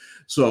State.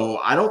 So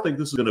I don't think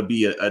this is going to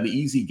be an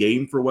easy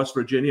game for West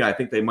Virginia. I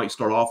think they might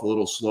start off a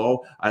little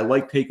slow. I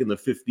like taking the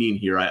 15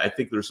 here. I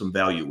think there's some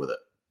value with it.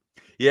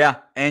 Yeah,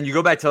 and you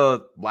go back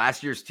to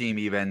last year's team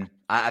even.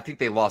 I think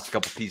they lost a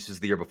couple pieces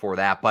the year before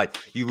that, but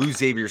you lose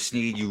Xavier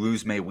Sneed, you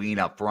lose Mayween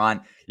up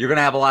front. You're going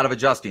to have a lot of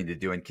adjusting to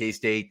do, and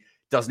K-State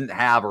doesn't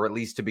have, or at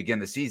least to begin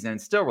the season, and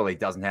still really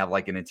doesn't have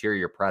like an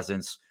interior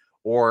presence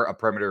or a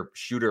perimeter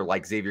shooter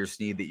like Xavier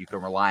Sneed that you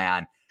can rely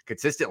on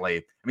consistently.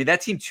 I mean, that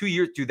team 2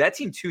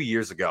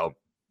 years ago,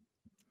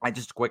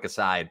 just a quick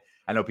aside,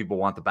 I know people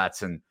want the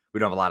bets and we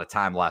don't have a lot of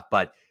time left,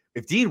 but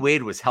if Dean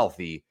Wade was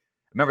healthy,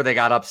 remember they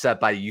got upset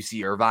by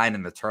UC Irvine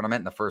in the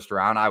tournament in the first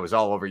round. I was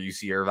all over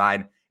UC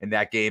Irvine in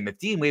that game. If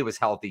Dean Wade was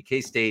healthy,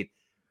 K-State,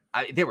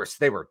 they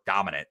were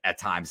dominant at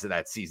times of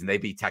that season. They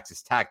beat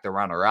Texas Tech, the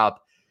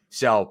runner-up.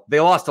 So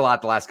they lost a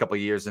lot the last couple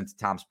of years, and to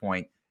Tom's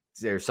point,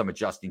 there's some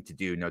adjusting to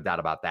do, no doubt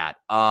about that.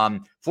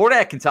 Florida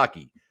at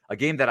Kentucky, a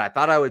game that I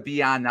thought I would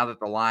be on now that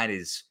the line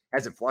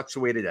hasn't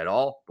fluctuated at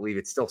all. I believe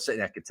it's still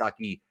sitting at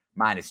Kentucky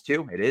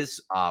 -2. It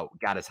is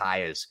got as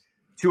high as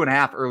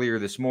 2.5 earlier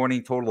this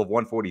morning, total of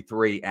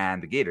 143,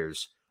 and the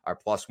Gators are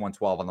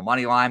 +112 on the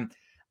money line.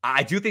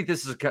 I do think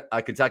this is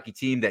a Kentucky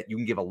team that you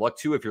can give a look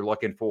to if you're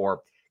looking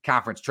for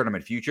conference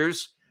tournament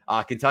futures.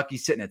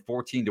 Kentucky's sitting at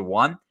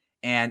 14-1.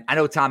 And I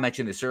know Tom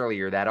mentioned this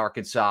earlier that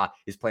Arkansas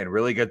is playing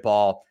really good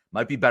ball,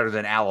 might be better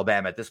than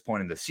Alabama at this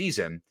point in the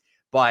season.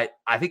 But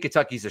I think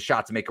Kentucky's a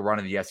shot to make a run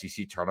in the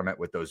SEC tournament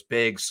with those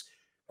bigs.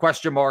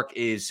 Question mark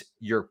is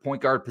your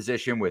point guard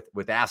position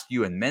with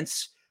Askew and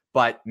Mintz.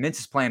 But Mintz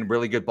is playing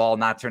really good ball,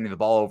 not turning the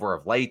ball over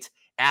of late.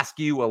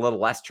 Askew, a little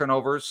less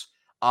turnovers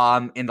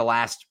in the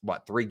last,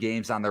 3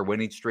 games on their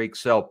winning streak.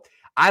 So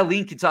I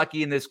lean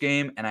Kentucky in this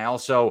game, and I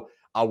also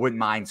wouldn't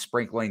mind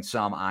sprinkling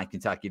some on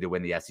Kentucky to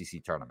win the SEC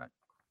tournament.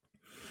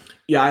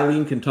 Yeah, I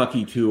lean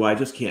Kentucky too. I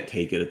just can't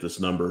take it at this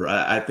number.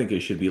 I think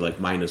it should be like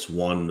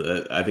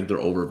 -1. I think they're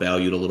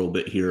overvalued a little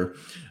bit here.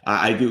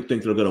 I do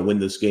think they're going to win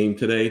this game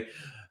today.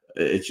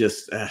 It's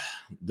just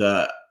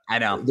I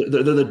know.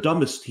 They're the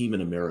dumbest team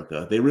in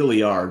America. They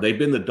really are. They've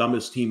been the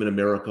dumbest team in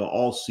America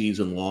all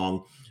season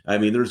long. I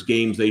mean, there's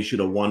games they should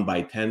have won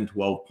by 10,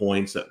 12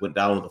 points that went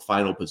down to the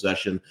final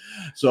possession.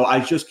 So I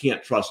just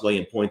can't trust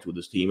laying points with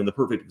this team. And the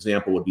perfect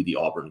example would be the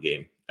Auburn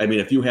game. I mean,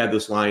 if you had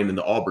this line in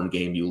the Auburn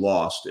game, you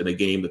lost in a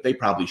game that they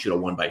probably should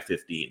have won by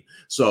 15.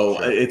 So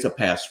sure. It's a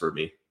pass for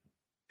me.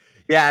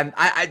 Yeah, and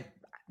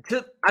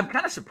I'm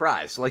kind of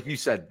surprised. Like you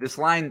said, this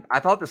line, I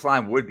thought this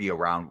line would be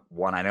around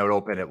 1. I know it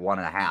opened at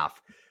 1.5.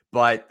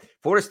 But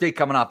Florida State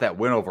coming off that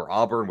win over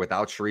Auburn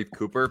without Sharif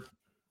Cooper.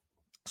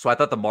 So I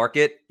thought the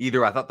market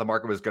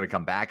was going to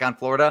come back on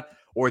Florida,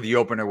 or the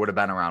opener would have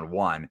been around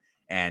 1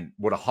 and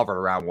would have hovered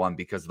around 1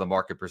 because of the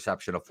market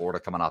perception of Florida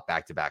coming off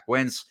back-to-back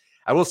wins.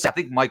 I will say, I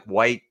think Mike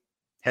White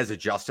has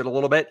adjusted a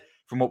little bit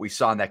from what we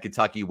saw in that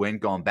Kentucky win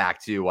going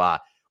back to,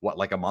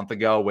 like a month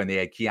ago when they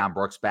had Keon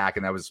Brooks back.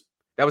 And that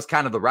was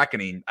kind of the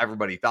reckoning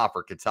everybody thought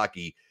for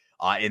Kentucky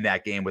in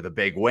that game with a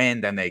big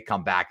win. Then they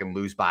come back and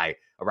lose by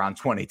around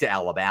 20 to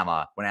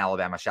Alabama when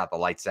Alabama shot the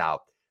lights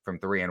out from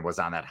 3 and was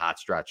on that hot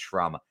stretch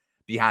from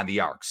behind the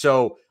arc.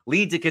 So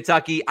lead to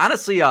Kentucky.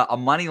 Honestly, a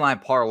money line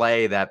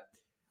parlay that,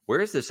 where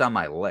is this on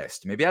my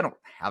list? Maybe I don't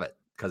have it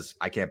because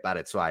I can't bet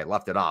it, so I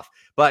left it off.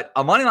 But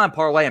a money line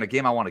parlay and a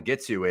game I want to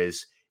get to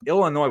is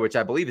Illinois, which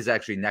I believe is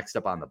actually next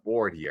up on the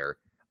board here.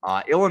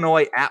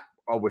 Illinois at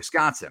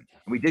Wisconsin.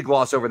 We did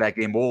gloss over that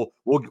game. We'll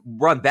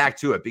run back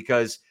to it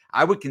because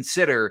I would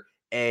consider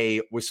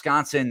a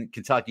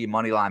Wisconsin-Kentucky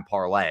money line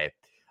parlay.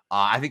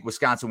 I think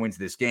Wisconsin wins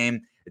this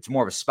game. It's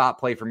more of a spot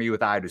play for me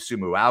with Ayo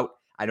Dosunmu out.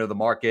 I know the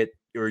market,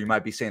 or you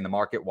might be saying the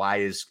market.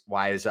 Why is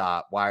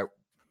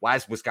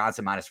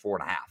Wisconsin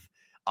 -4.5?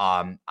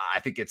 I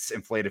think it's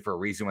inflated for a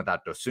reason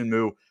without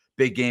Dosunmu.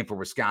 Big game for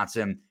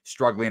Wisconsin,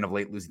 struggling of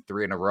late, losing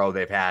 3 in a row.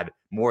 They've had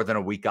more than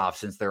a week off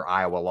since their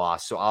Iowa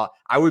loss. So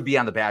I would be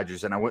on the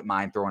Badgers, and I wouldn't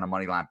mind throwing a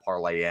money line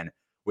parlay in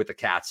with the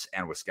Cats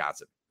and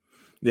Wisconsin.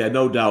 Yeah,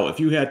 no doubt. If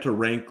you had to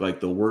rank like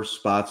the worst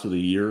spots of the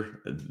year,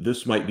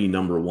 this might be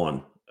number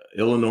 1.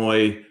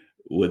 Illinois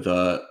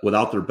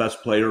without their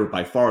best player,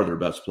 by far their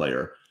best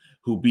player,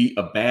 who beat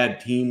a bad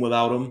team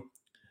without him,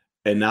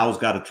 and now has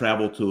got to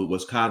travel to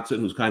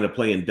Wisconsin, who's kind of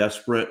playing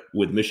desperate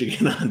with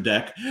Michigan on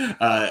deck.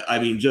 I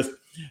mean, just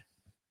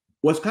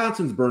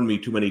Wisconsin's burned me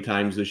too many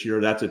times this year.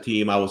 That's a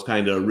team I was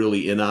kind of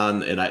really in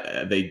on, and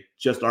they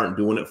just aren't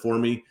doing it for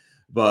me.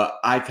 But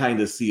I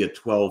kind of see a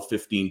 12,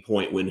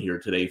 15-point win here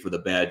today for the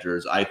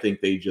Badgers. I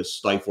think they just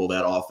stifle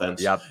that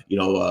offense. Yep.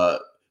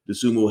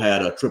 Dosunmu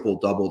had a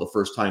triple-double the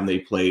first time they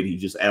played. He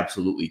just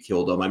absolutely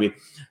killed them. I mean,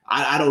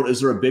 I don't –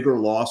 is there a bigger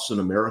loss in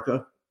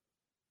America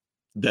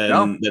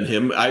than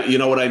him? You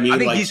know what I mean?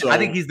 I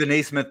think he's the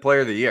Naismith Player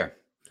of the Year.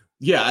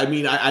 Yeah, I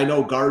mean, I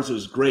know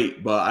Garza's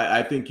great, but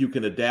I think you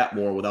can adapt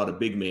more without a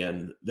big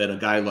man than a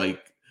guy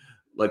like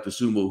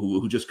Dosunmu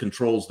who just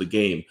controls the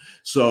game.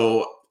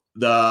 So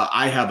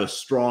I have a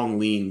strong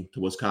lean to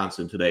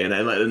Wisconsin today.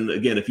 And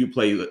again, if you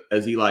play,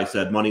 as Eli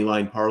said, money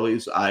line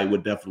parlays, I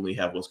would definitely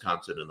have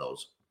Wisconsin in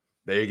those.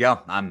 There you go.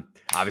 I'm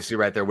obviously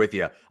right there with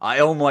you.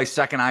 Illinois'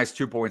 second highest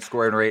 2-point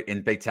scoring rate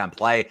in Big Ten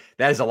play.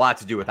 That has a lot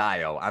to do with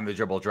Ayo on the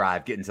dribble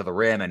drive, getting to the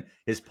rim and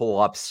his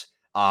pull-ups.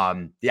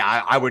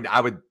 I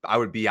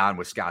would be on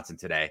Wisconsin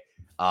today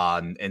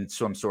in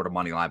some sort of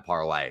money line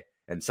parlay.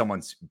 And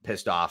someone's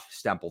pissed off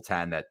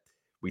Stempleton that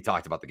we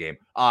talked about the game.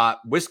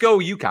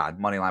 Wisco UConn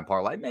money line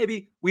parlay.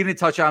 Maybe we didn't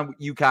touch on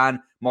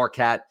UConn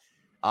Marquette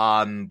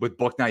with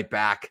book night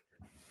back.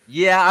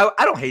 Yeah,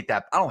 I don't hate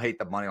that. I don't hate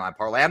the money line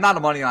parlay. I'm not a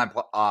money line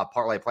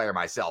parlay player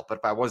myself, but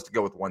if I was to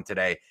go with one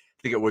today, I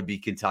think it would be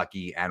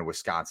Kentucky and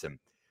Wisconsin.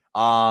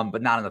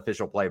 But not an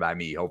official play by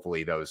me.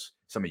 Hopefully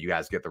some of you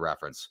guys get the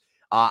reference.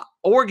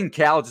 Oregon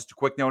Cal, just a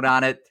quick note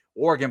on it.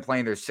 Oregon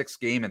playing their 6th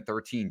game in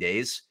 13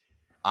 days.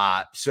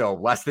 So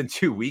less than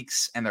 2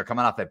 weeks, and they're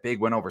coming off that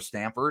big win over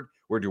Stanford,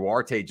 where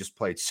Duarte just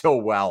played so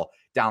well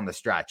down the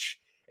stretch.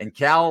 And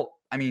Cal,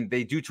 I mean,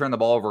 they do turn the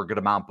ball over a good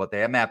amount, but they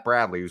have Matt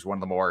Bradley, who's one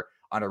of the more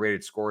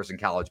underrated scorers in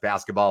college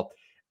basketball.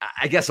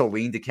 I guess a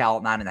lean to Cal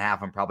at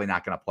 9.5. I'm probably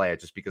not going to play it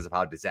just because of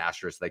how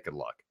disastrous they could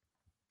look.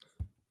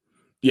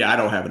 Yeah, I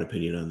don't have an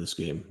opinion on this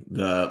game.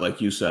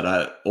 Like you said,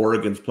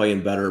 Oregon's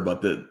playing better,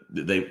 but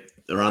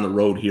they're on the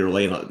road here.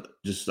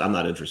 I'm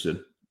not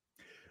interested.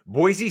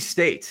 Boise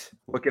State,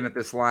 looking at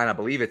this line, I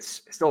believe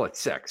it's still at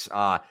 6.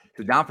 So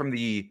down from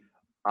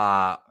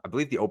I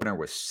believe the opener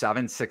was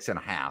 7,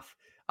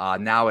 6.5.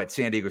 Now at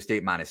San Diego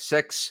State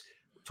 -6,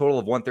 total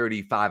of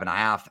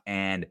 135.5,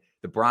 and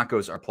the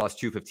Broncos are plus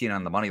 215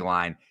 on the money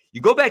line.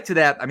 You go back to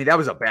that. I mean, that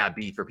was a bad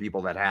beat for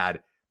people that had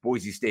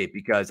Boise State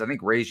because I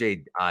think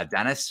Rajay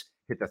Dennis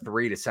hit the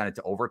 3 to send it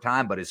to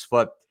overtime, but his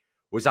foot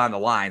was on the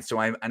line. So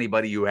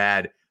anybody who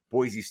had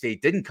Boise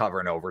State didn't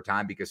cover in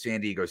overtime because San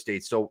Diego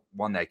State still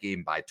won that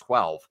game by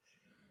 12.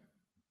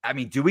 I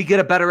mean, do we get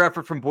a better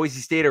effort from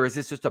Boise State, or is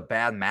this just a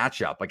bad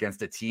matchup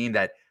against a team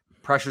that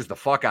pressures the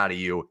fuck out of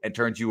you and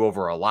turns you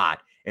over a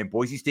lot? And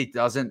Boise State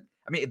doesn't.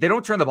 I mean, they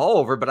don't turn the ball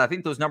over, but I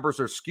think those numbers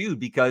are skewed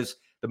because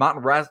the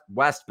Mountain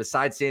West,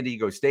 besides San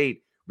Diego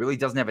State, really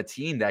doesn't have a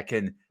team that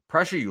can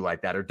pressure you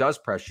like that or does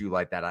pressure you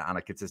like that on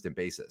a consistent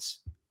basis.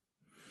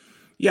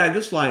 Yeah,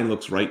 this line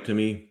looks right to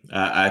me.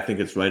 I think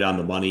it's right on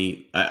the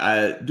money.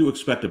 I do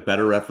expect a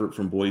better effort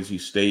from Boise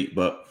State,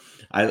 but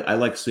I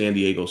like San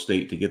Diego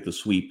State to get the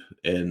sweep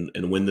and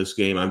win this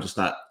game. I'm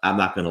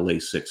not going to lay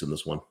 6 in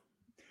this one.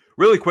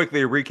 Really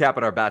quickly,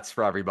 recapping our bets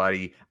for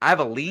everybody. I have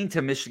a lean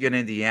to Michigan,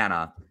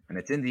 Indiana, and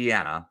it's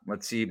Indiana.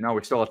 Let's see. No,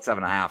 we're still at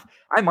 7.5.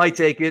 I might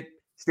take it.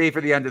 Stay for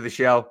the end of the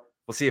show.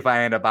 We'll see if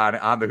I end up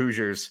on the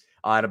Hoosiers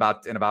in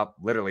about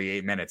literally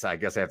 8 minutes. I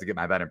guess I have to get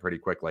my bet in pretty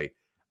quickly.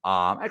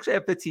 Actually, I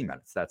have 15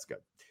 minutes. That's good.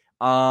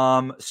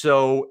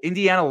 So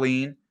Indiana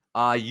lean.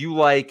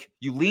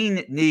 You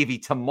lean Navy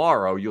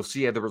tomorrow. You'll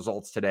see the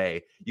results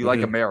today. You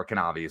like American,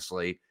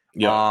 obviously.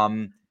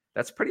 Yeah.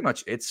 That's pretty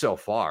much it so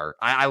far.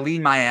 I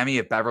lean Miami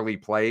if Beverly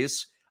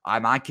plays.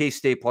 I'm on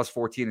K-State plus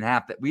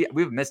 14.5. That we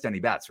haven't missed any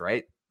bets,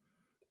 right?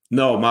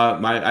 No,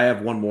 I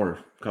have one more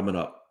coming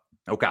up.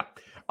 Okay.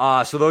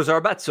 So those are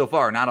our bets so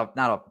far. Not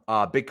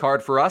a big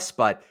card for us,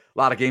 but a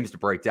lot of games to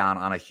break down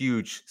on a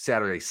huge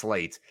Saturday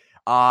slate.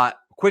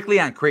 Quickly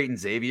on Creighton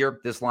Xavier,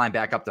 this line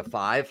back up to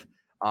 5.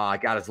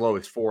 Got as low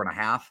as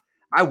 4.5.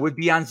 I would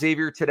be on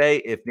Xavier today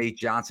if Nate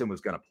Johnson was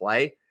going to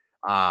play.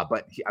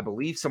 But I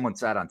believe someone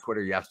said on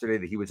Twitter yesterday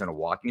that he was in a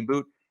walking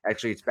boot.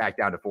 Actually, it's back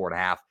down to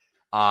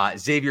 4.5.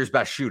 Xavier's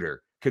best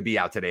shooter could be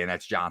out today, and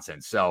that's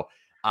Johnson. So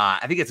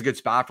I think it's a good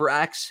spot for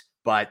X,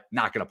 but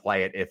not going to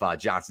play it if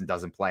Johnson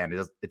doesn't play, and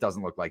it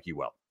doesn't look like he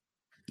will.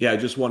 Yeah,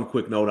 just one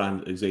quick note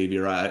on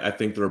Xavier. I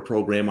think they're a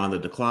program on the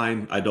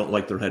decline. I don't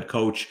like their head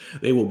coach.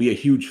 They will be a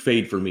huge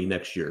fade for me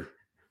next year.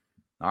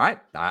 All right.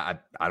 I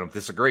don't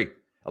disagree.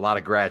 A lot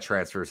of grad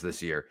transfers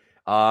this year.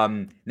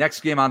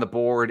 Next game on the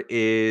board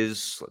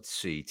is, let's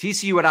see,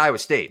 TCU at Iowa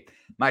State.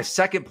 My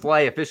second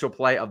official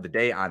play of the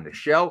day on the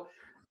show.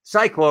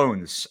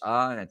 Cyclones.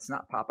 It's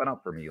not popping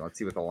up for me. Let's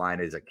see what the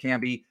line is at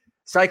Canby.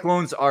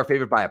 Cyclones are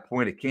favored by a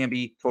point at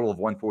Canby, total of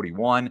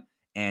 141,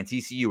 and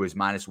TCU is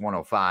minus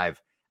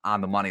 105 on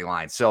the money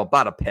line. So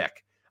about a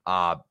pick.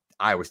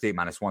 Iowa State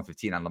minus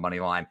 115 on the money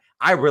line.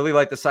 I really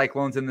like the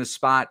Cyclones in this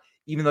spot,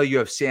 even though you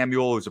have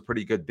Samuel, who's a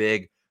pretty good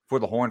big for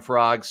the Horned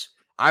Frogs.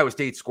 Iowa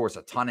State scores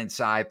a ton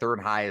inside, third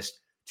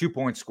highest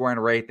 2-point scoring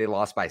rate. They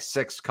lost by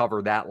 6,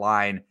 covered that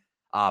line,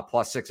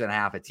 plus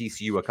 6.5 at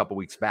TCU a couple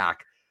weeks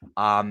back.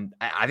 I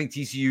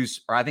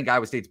think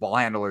Iowa State's ball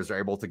handlers are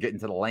able to get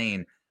into the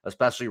lane,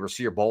 especially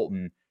Rasir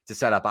Bolton, to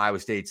set up Iowa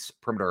State's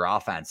perimeter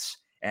offense.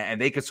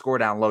 And they could score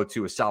down low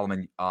too with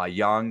Solomon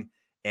Young.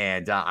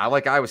 And I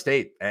like Iowa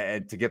State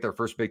to get their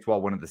first Big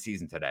 12 win of the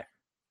season today.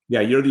 Yeah,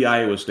 you're the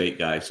Iowa State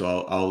guy,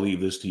 so I'll leave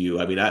this to you.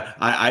 I mean,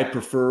 I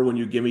prefer when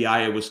you give me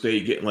Iowa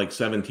State getting like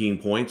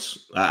 17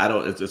 points. I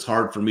don't. It's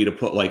hard for me to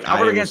put like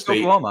Iowa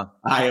State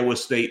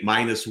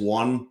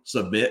 -1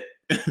 submit.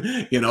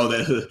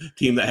 The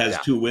team that has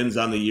 2 wins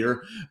on the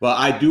year. But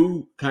I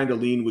do kind of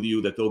lean with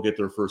you that they'll get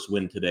their first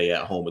win today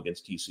at home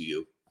against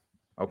TCU.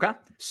 Okay,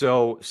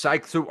 so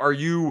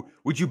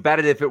would you bet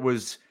it if it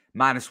was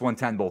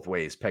 -110 both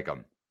ways? Pick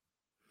them.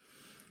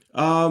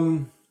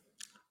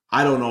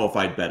 I don't know if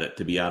I'd bet it,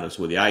 to be honest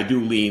with you. I do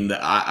lean the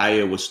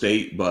Iowa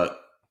State,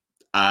 but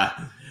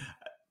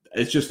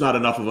it's just not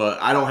enough of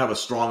I don't have a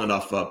strong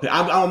enough.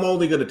 I'm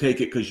only going to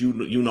take it because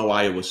you know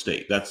Iowa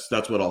State. That's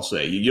what I'll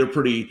say. You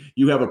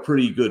have a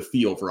pretty good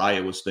feel for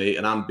Iowa State,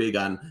 and I'm big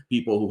on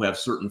people who have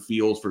certain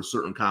feels for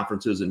certain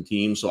conferences and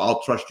teams. So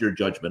I'll trust your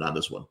judgment on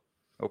this one.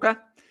 Okay,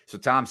 so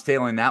Tom's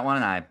tailing that one,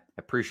 and I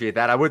appreciate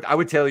that. I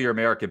would tail your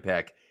American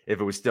pick if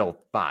it was still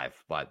 5,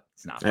 but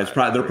it's not.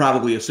 They're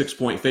probably a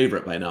 6-point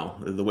favorite by now,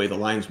 the way the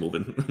line's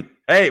moving.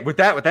 Hey, with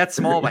that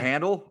small of a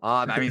handle,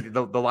 I mean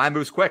the line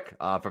moves quick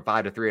for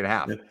 5 to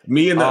 3.5.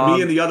 Me and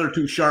the other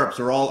 2 sharps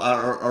are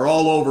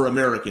all over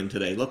American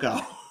today. Look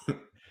out.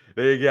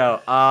 There you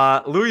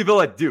go.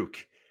 Louisville at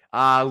Duke.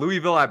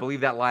 Louisville, I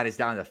believe that line is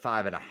down to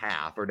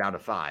 5.5 or down to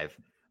 5,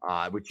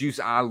 with juice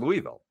on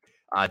Louisville.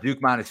 Duke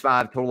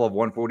 -5, total of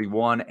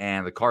 141,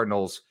 and the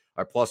Cardinals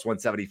are plus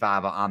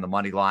 175 on the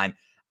money line.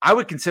 I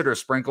would consider a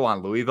sprinkle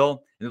on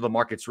Louisville. The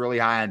market's really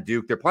high on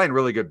Duke. They're playing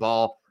really good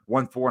ball,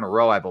 1-4 in a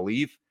row, I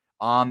believe.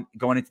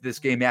 Going into this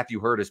game, Matthew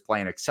Hurt is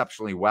playing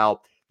exceptionally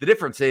well. The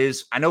difference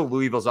is, I know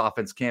Louisville's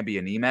offense can be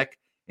anemic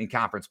in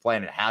conference play,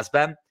 and it has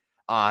been.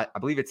 I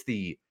believe it's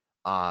the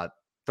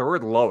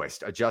third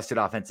lowest adjusted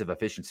offensive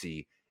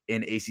efficiency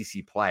in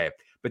ACC play.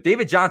 But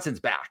David Johnson's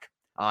back.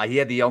 He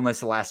had the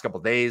illness the last couple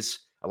of days,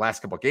 the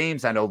last couple of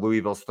games. I know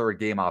Louisville's third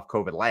game off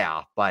COVID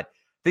layoff, but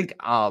I think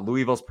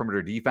Louisville's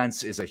perimeter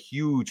defense is a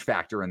huge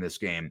factor in this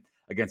game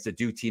against a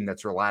Duke team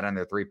that's relied on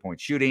their three-point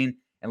shooting.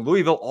 And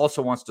Louisville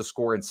also wants to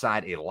score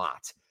inside a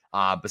lot.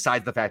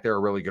 Besides the fact they're a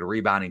really good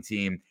rebounding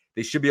team,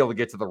 they should be able to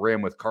get to the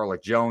rim with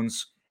Carlik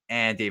Jones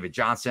and David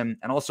Johnson,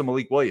 and also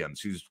Malik Williams,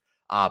 who's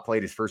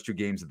played his first 2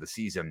 games of the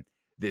season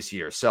this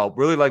year. So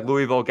really like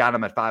Louisville, got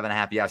them at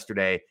 5.5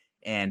 yesterday.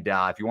 And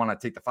if you want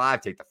to take the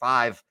 5, take the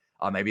 5.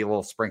 Maybe a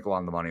little sprinkle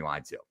on the money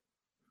line too.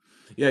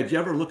 Yeah, did you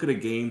ever look at a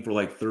game for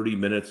like 30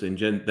 minutes and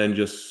then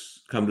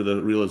just come to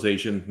the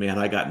realization, man,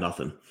 I got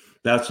nothing?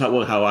 That's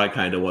how I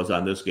kind of was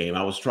on this game.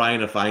 I was trying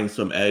to find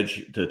some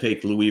edge to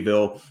take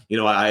Louisville.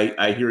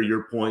 I hear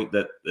your point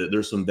that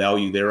there's some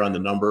value there on the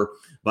number,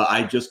 but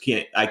I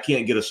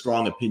can't get a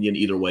strong opinion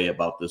either way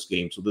about this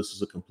game. So this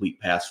is a complete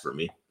pass for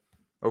me.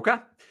 Okay.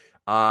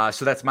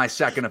 So that's my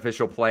second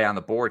official play on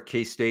the board,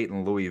 K-State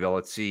and Louisville.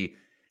 Let's see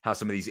how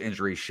some of these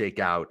injuries shake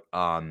out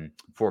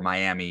for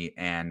Miami.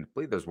 And I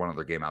believe there's one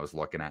other game I was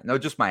looking at. No,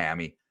 just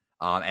Miami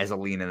as a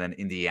lean, and then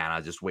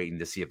Indiana, just waiting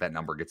to see if that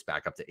number gets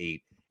back up to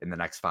 8 in the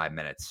next 5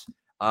 minutes.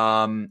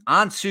 On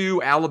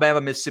to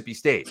Alabama, Mississippi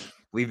State.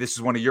 I believe this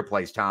is one of your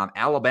plays, Tom.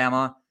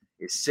 Alabama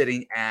is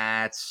sitting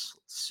at, let's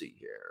see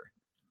here,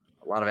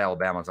 a lot of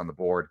Alabama's on the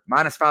board.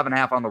 Minus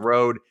 5.5 on the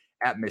road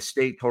at Miss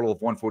State, total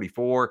of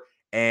 144.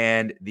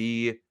 And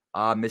the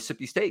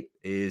Mississippi State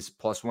is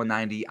plus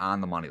 190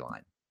 on the money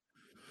line.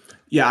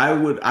 Yeah,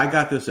 I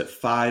got this at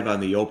 5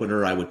 on the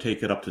opener. I would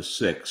take it up to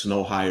 6,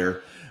 no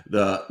higher.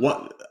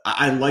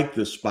 I like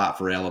this spot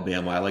for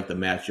Alabama. I like the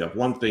matchup.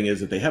 One thing is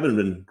that they haven't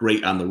been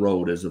great on the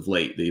road as of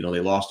late. They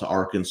lost to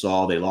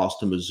Arkansas, they lost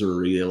to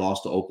Missouri, they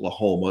lost to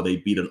Oklahoma. They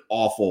beat an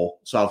awful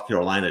South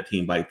Carolina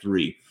team by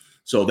 3.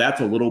 So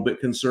that's a little bit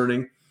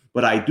concerning.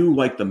 But I do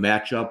like the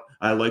matchup.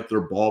 I like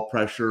their ball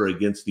pressure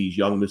against these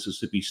young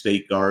Mississippi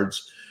State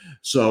guards.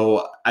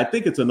 So I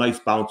think it's a nice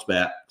bounce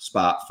back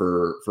spot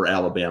for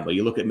Alabama.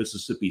 You look at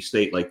Mississippi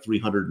State, like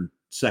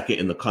 302nd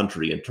in the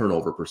country in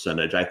turnover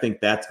percentage. I think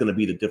that's going to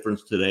be the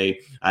difference today.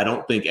 I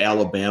don't think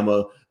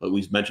Alabama,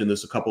 we've mentioned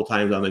this a couple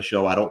times on the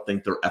show, I don't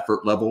think their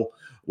effort level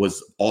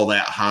was all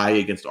that high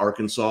against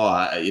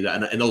Arkansas.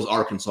 And those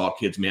Arkansas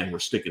kids, man, were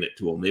sticking it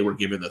to them. They were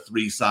giving the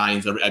 3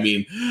 signs. I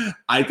mean,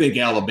 I think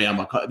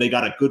Alabama, they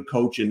got a good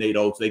coach in Nate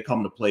Oates. They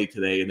come to play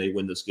today, and they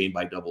win this game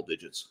by double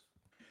digits.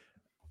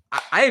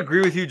 I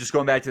agree with you. Just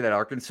going back to that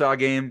Arkansas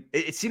game,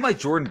 it seemed like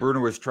Jordan Bruner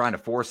was trying to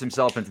force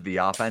himself into the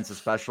offense,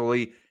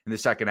 especially in the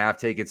second half,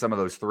 taking some of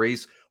those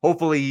threes.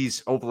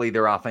 Hopefully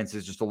their offense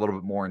is just a little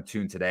bit more in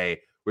tune today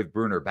with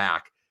Bruner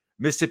back.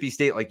 Mississippi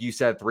State, like you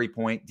said,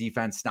 3-point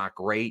defense, not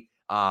great.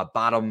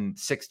 Bottom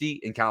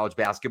 60 in college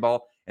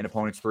basketball and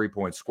opponents'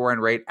 3-point scoring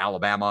rate.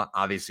 Alabama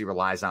obviously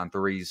relies on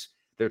threes.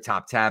 They're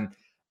top 10.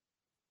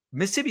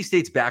 Mississippi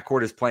State's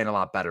backcourt is playing a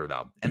lot better,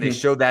 though. And they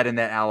showed that in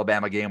that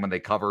Alabama game when they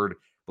covered, I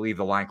believe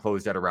the line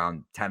closed at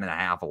around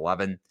 10.5,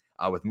 11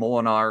 with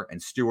Molinar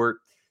and Stewart.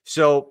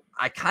 So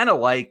I kind of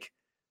like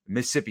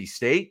Mississippi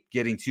State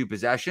getting 2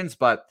 possessions,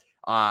 but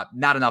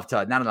not enough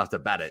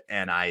to bet it.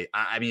 And I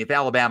mean, if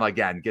Alabama,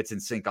 again, gets in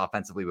sync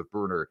offensively with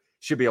Bruner,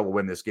 should be able to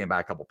win this game by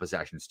a couple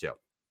possessions too.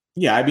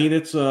 Yeah, I mean,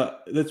 it's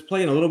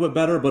playing a little bit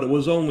better, but it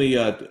was only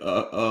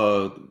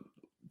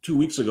 2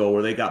 weeks ago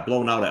where they got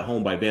blown out at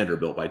home by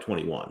Vanderbilt by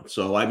 21.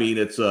 So, I mean,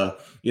 it's,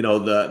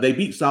 they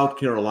beat South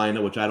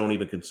Carolina, which I don't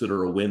even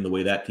consider a win the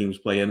way that team's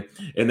playing,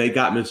 and they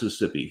got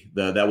Mississippi.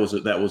 That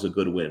was a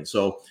good win.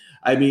 So,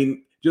 I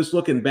mean, just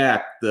looking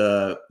back,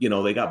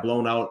 they got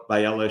blown out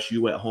by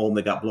LSU at home.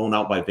 They got blown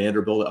out by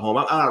Vanderbilt at home.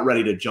 I'm not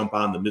ready to jump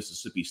on the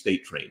Mississippi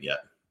State train yet.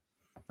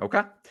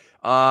 Okay.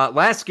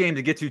 Last game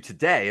to get to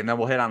today, and then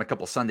we'll hit on a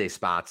couple Sunday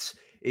spots,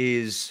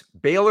 is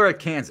Baylor at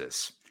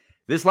Kansas.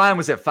 This line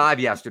was at 5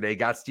 yesterday,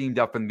 got steamed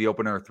up in the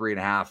opener of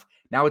 3.5.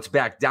 Now it's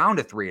back down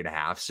to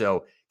 3.5.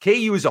 So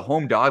KU is a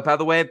home dog, by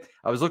the way.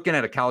 I was looking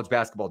at a college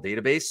basketball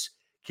database.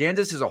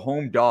 Kansas is a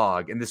home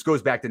dog, and this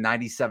goes back to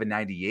 97,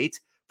 98.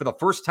 For the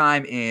first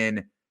time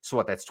in,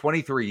 that's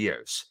 23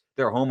 years.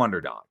 They're a home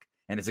underdog,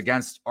 and it's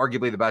against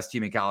arguably the best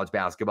team in college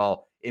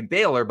basketball in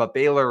Baylor, but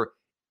Baylor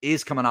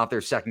is coming off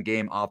their second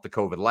game off the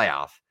COVID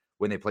layoff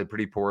when they played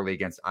pretty poorly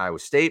against Iowa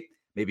State.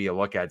 Maybe a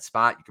look-ahead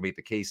spot. You can make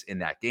the case in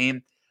that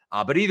game.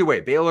 But either way,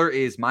 Baylor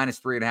is minus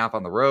 3.5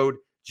 on the road.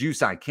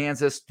 Juice on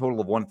Kansas, total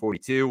of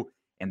 142.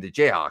 And the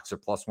Jayhawks are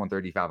plus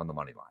 135 on the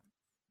money line.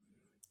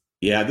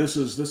 Yeah, this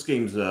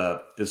game's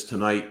is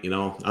tonight.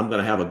 I'm going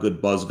to have a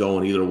good buzz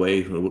going either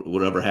way,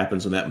 whatever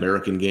happens in that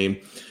American game.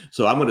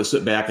 So I'm going to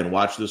sit back and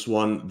watch this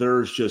one.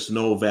 There's just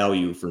no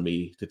value for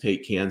me to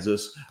take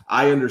Kansas.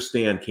 I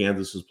understand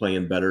Kansas is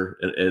playing better,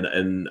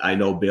 and I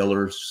know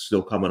Baylor's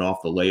still coming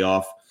off the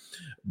layoff,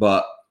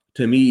 but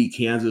to me,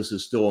 Kansas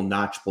is still a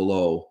notch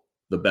below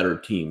the better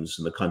teams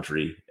in the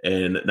country.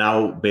 And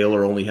now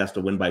Baylor only has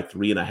to win by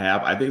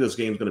 3.5. I think this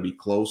game's going to be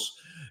close.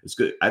 It's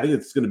good. I think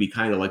it's going to be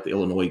kind of like the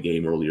Illinois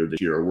game earlier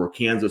this year, where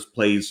Kansas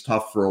plays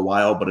tough for a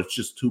while, but it's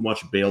just too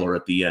much Baylor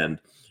at the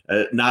end.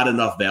 Not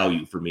enough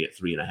value for me at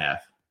 3.5.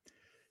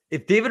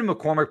 If David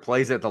McCormick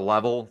plays at the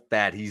level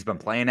that he's been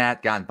playing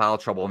at, got in foul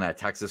trouble in that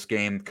Texas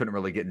game, couldn't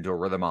really get into a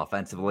rhythm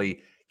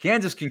offensively,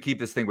 Kansas can keep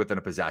this thing within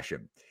a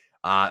possession,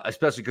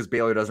 especially because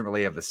Baylor doesn't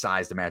really have the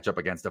size to match up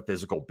against a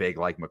physical big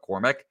like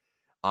McCormick.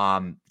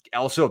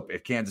 Also,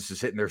 if Kansas is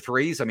hitting their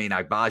threes, I mean,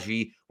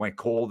 Agbaji went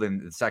cold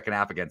in the second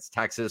half against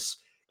Texas.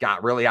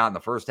 Got really hot in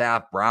the first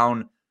half.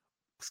 Brown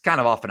was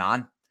kind of off and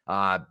on.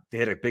 They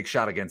hit a big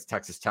shot against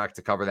Texas Tech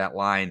to cover that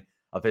line,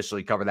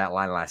 officially covered that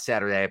line last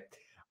Saturday.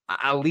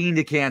 I lean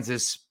to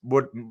Kansas.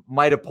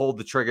 Might have pulled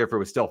the trigger if it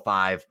was still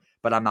 5,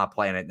 but I'm not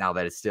playing it now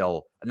that it's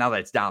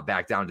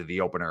back down to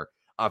the opener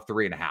of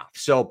 3.5.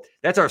 So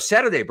that's our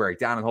Saturday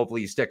breakdown, and hopefully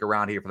you stick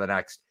around here for the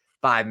next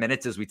 5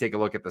 minutes as we take a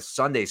look at the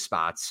Sunday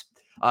spots.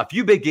 A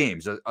few big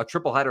games, a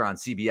triple header on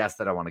CBS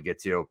that I want to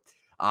get to.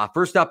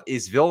 First up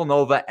is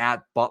Villanova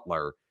at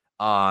Butler.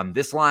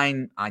 This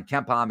line on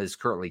KenPom is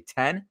currently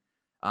 10.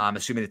 I'm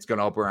assuming it's going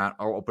to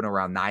open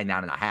around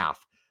 9.5.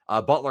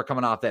 Butler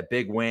coming off that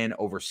big win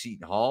over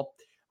Seton Hall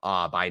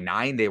by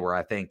 9. They were,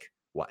 I think,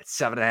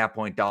 7.5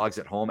 point dogs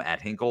at home at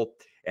Hinkle.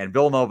 And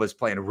Villanova is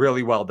playing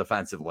really well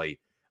defensively,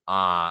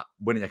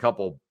 winning a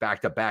couple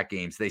back-to-back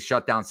games. They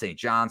shut down St.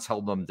 John's,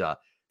 held them to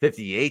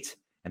 58,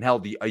 and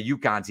held a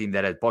UConn team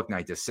that had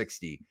Bucknight to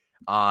 60.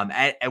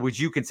 And would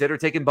you consider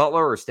taking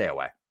Butler or stay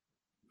away?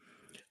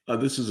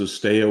 This is a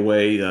stay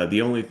away.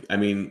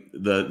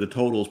 The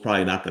total is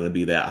probably not going to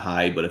be that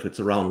high, but if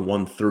it's around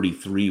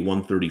 133,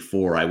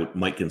 134, I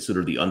might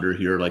consider the under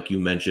here. Like you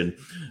mentioned,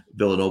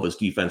 Villanova's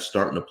defense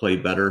starting to play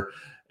better,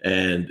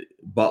 and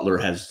Butler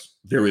has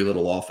very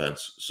little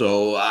offense.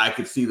 So I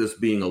could see this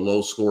being a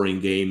low-scoring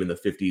game in the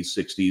 50s,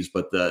 60s,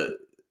 but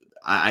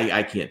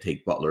I can't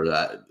take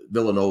Butler.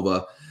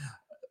 Villanova,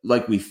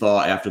 like we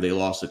thought after they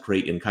lost to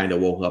Creighton, kind of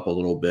woke up a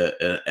little bit,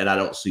 and I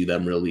don't see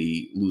them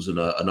really losing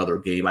another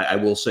game. I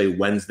will say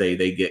Wednesday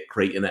they get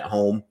Creighton at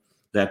home.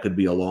 That could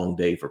be a long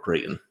day for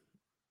Creighton.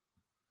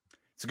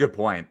 It's a good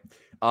point.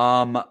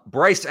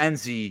 Bryce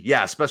Enzi,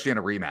 especially in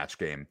a rematch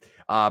game.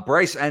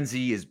 Bryce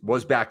Enzi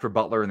was back for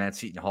Butler in that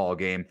Seton Hall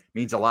game.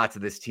 Means a lot to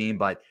this team,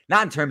 but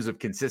not in terms of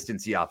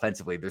consistency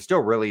offensively. They're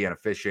still really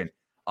inefficient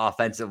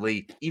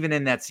offensively. Even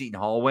in that Seton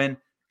Hall win,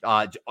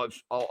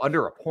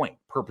 under a point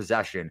per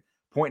possession.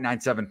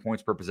 0.97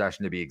 points per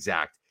possession to be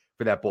exact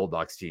for that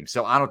Bulldogs team.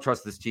 So I don't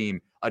trust this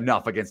team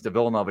enough against a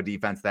Villanova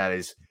defense that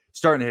is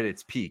starting to hit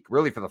its peak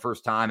really for the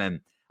first time in,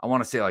 I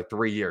want to say, like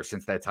 3 years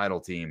since that title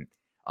team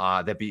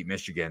that beat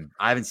Michigan.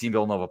 I haven't seen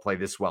Villanova play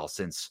this well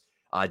since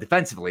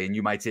defensively, and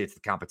you might say it's the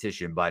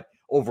competition, but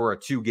over a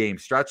 2-game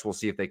stretch, we'll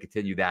see if they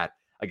continue that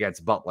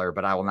against Butler,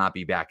 but I will not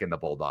be back in the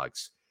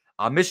Bulldogs.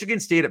 Michigan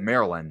State at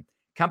Maryland.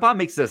 KenPom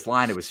makes this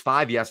line. It was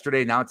 5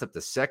 yesterday. Now it's up to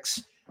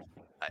 6.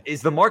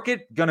 Is the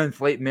market going to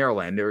inflate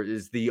Maryland, or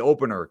is the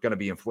opener going to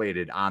be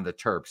inflated on the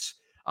Terps,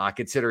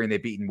 considering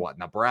they've beaten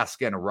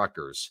Nebraska and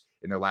Rutgers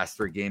in their last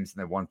 3 games,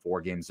 and they've won 4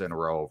 games in a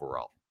row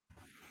overall?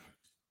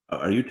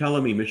 Are you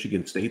telling me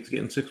Michigan State's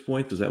getting 6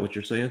 points? Is that what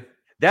you're saying?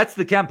 That's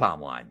the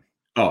KenPom line.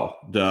 Oh,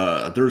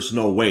 there's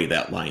no way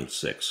that line's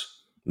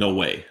 6. No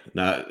way.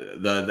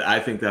 I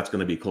think that's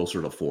going to be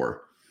closer to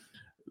 4.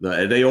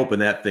 They open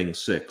that thing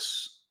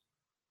 6.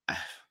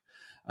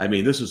 I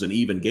mean, this is an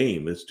even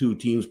game. It's 2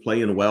 teams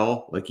playing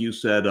well. Like you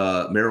said,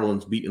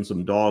 Maryland's beaten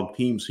some dog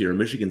teams here.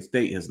 Michigan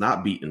State has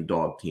not beaten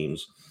dog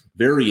teams.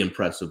 Very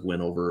impressive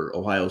win over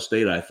Ohio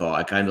State, I thought.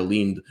 I kind of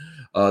leaned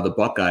the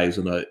Buckeyes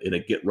in a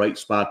get-right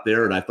spot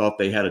there, and I thought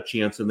they had a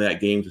chance in that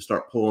game to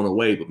start pulling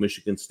away, but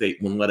Michigan State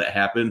wouldn't let it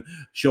happen,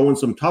 showing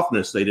some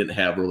toughness they didn't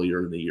have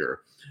earlier in the year.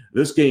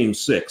 This game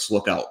 6,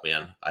 look out,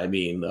 man. I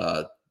mean,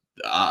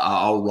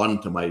 I'll run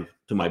to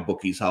my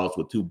bookie's house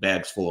with 2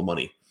 bags full of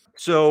money.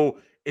 So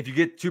if you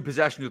get 2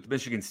 possessions with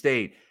Michigan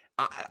State,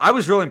 I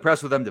was really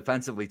impressed with them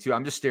defensively too.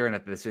 I'm just staring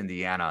at this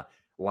Indiana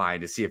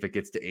line to see if it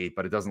gets to 8,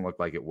 but it doesn't look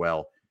like it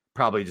will.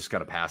 Probably just going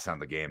to pass on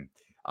the game.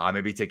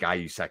 Maybe take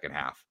IU second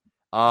half.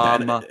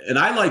 And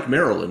I like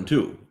Maryland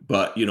too,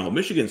 but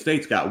Michigan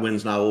State's got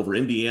wins now over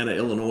Indiana,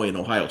 Illinois, and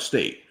Ohio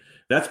State.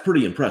 That's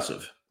pretty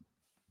impressive.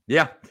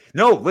 Yeah.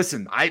 No,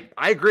 listen, I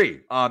agree.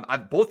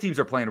 Both teams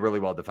are playing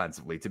really well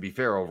defensively, to be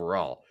fair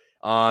overall.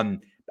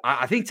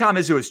 I think Tom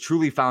Izzo has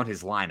truly found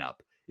his lineup.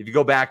 If you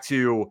go back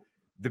to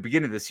the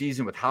beginning of the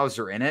season with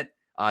Hauser in it,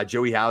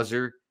 Joey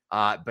Hauser,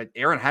 but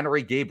Aaron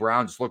Henry, Gabe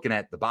Brown, just looking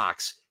at the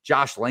box,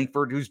 Josh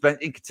Langford, who's been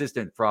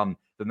inconsistent from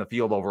the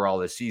field overall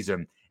this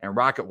season, and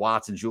Rocket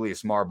Watson,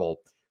 Julius Marble,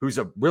 who's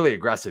a really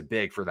aggressive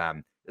big for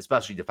them,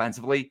 especially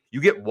defensively.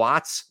 You get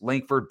Watts,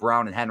 Langford,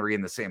 Brown, and Henry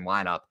in the same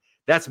lineup.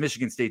 That's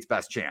Michigan State's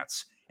best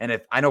chance. And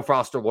if I know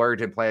Foster Loyer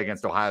didn't play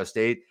against Ohio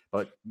State,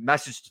 but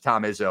message to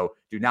Tom Izzo,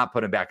 do not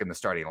put him back in the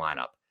starting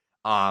lineup.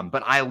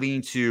 But I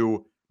lean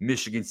to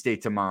Michigan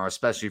State tomorrow,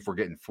 especially if we're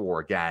getting 4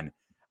 again.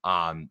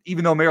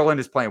 Even though Maryland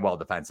is playing well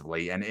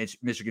defensively and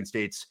Michigan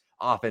State's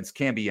offense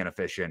can be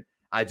inefficient,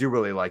 I do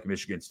really like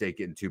Michigan State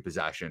getting 2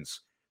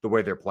 possessions the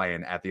way they're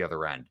playing at the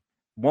other end.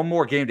 One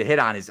more game to hit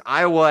on is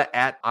Iowa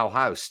at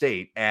Ohio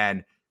State.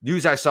 And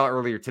news I saw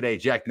earlier today,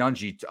 Jack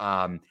Nunge,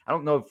 I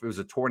don't know if it was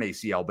a torn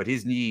ACL, but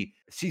his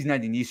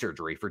season-ending knee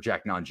surgery for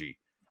Jack Nunge.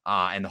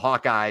 And the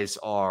Hawkeyes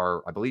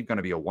are, I believe, going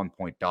to be a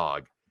 1-point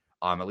dog.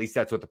 At least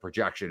that's what the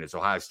projection is.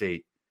 Ohio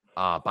State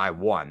by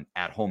 1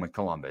 at home in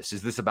Columbus.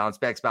 Is this a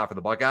bounce-back spot for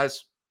the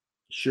Buckeyes?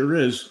 Sure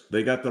is.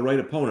 They got the right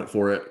opponent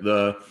for it.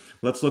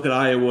 Let's look at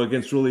Iowa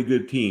against really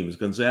good teams.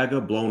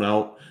 Gonzaga, blown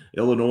out.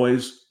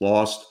 Illinois,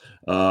 lost.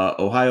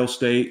 Ohio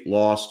State,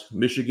 lost.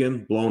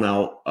 Michigan, blown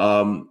out.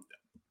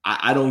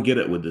 I don't get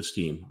it with this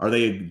team. Are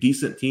they a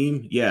decent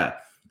team? Yeah.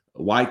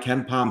 Why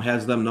KenPom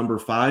has them number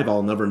 5,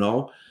 I'll never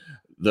know.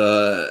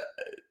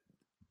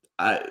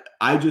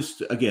 I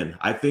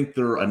think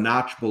they're a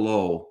notch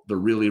below the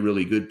really,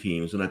 really good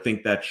teams, and I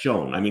think that's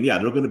shown. I mean, yeah,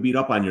 they're going to beat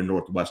up on your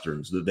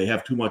Northwesterns. They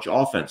have too much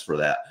offense for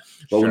that.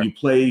 But when you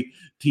play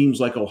teams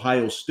like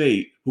Ohio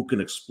State who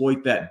can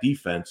exploit that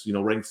defense,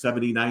 ranked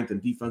 79th in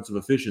defensive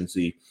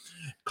efficiency,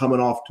 coming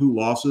off 2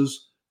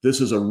 losses, this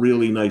is a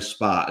really nice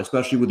spot,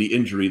 especially with the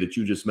injury that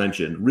you just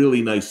mentioned.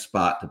 Really nice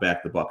spot to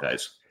back the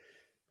Buckeyes.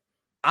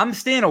 I'm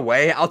staying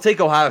away. I'll take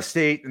Ohio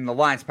State, and the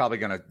line's probably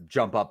going to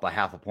jump up by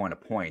half a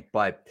point.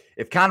 But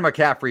if Connor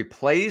McCaffrey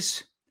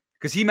plays,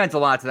 because he meant a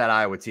lot to that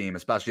Iowa team,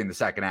 especially in the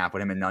second half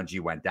when him and Nunge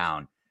went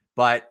down.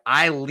 But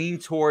I lean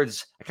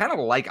towards, I kind of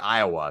like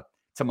Iowa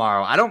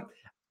tomorrow. I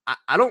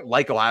don't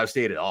like Ohio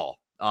State at all.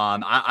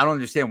 I don't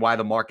understand why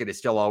the market is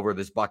still over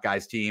this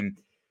Buckeyes team.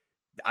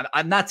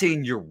 I'm not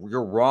saying you're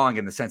wrong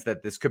in the sense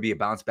that this could be a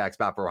bounce back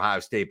spot for Ohio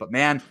State, but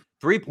man,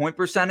 3-point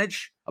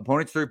percentage,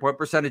 opponent's 3-point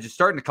percentage is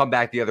starting to come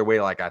back the other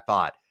way like I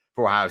thought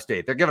for Ohio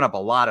State. They're giving up a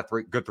lot of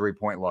good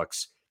 3-point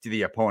looks to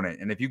the opponent.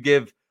 And if you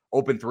give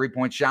open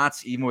 3-point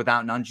shots, even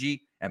without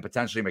Nunge and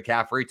potentially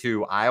McCaffrey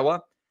to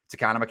Iowa, to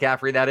Connor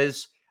McCaffrey, that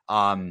is,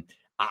 I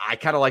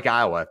kind of like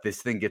Iowa if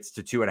this thing gets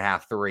to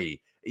 2.5,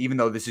 3, even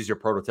though this is your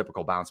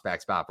prototypical bounce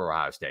back spot for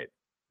Ohio State.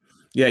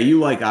 Yeah, you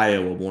like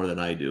Iowa more than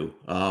I do.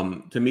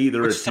 To me,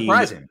 they're a team.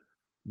 Surprising.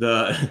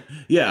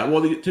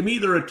 To me,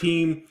 they're a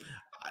team.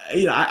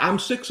 I'm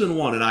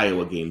 6-1 in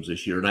Iowa games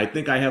this year, and I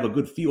think I have a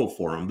good feel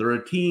for them. They're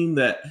a team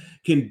that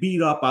can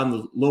beat up on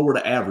the lower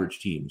to average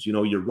teams.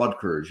 Your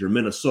Rutgers, your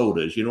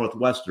Minnesotas, your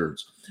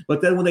Northwesterns.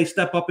 But then when they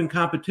step up in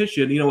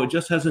competition, it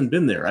just hasn't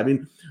been there. I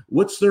mean,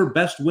 what's their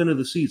best win of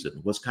the season?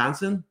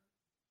 Wisconsin,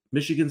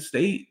 Michigan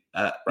State.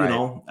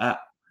 Right.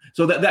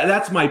 So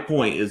that's my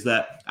point, is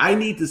that I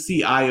need to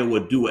see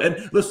Iowa do it.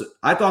 And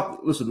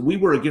listen, we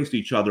were against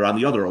each other on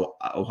the other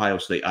Ohio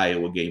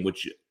State-Iowa game,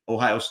 which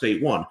Ohio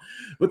State won.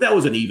 But that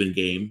was an even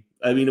game.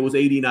 I mean, it was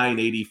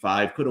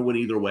 89-85. Could have went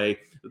either way.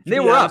 They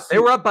were up. They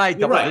were up by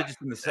double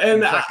digits in the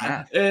second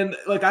half. And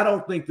I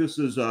don't think this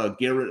is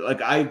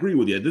Garrett. I agree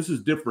with you. This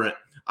is different.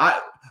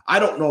 I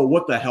don't know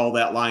what the hell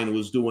that line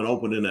was doing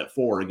opening at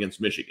 4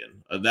 against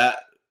Michigan.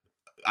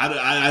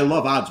 I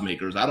love odds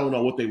makers. I don't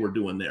know what they were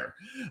doing there.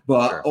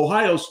 But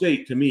Ohio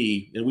State, to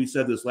me, and we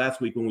said this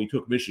last week when we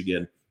took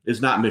Michigan,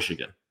 is not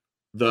Michigan.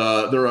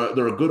 They're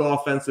a good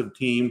offensive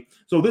team.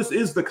 So this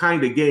is the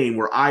kind of game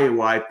where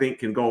Iowa, I think,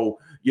 can go,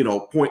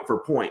 point for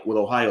point with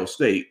Ohio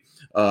State.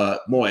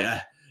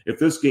 If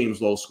this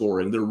game's low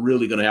scoring, they're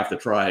really going to have to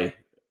try,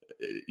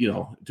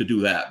 to do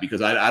that,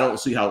 because I don't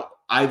see how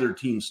either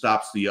team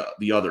stops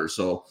the other.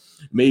 So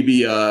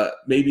maybe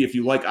if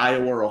you like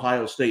Iowa or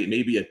Ohio State,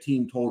 maybe a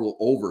team total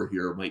over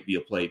here might be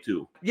a play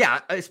too. Yeah,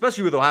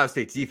 especially with Ohio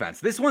State's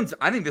defense.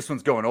 I think this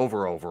one's going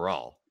over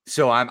overall.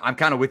 So I'm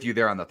kind of with you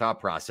there on the thought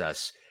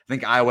process. I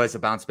think Iowa has a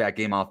bounce back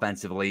game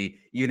offensively,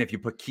 even if you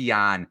put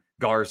Keon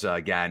Garza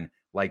again,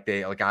 like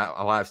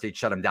Ohio State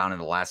shut him down in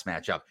the last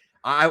matchup.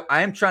 I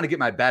am trying to get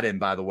my bet in,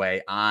 by the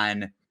way,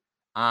 on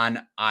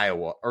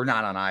Iowa, or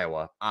not on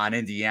Iowa, on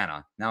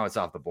Indiana. Now it's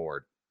off the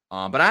board.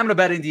 But I'm going to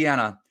bet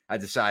Indiana, I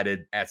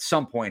decided, at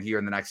some point here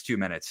in the next 2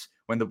 minutes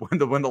when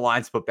the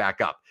lines put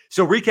back up.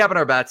 So recapping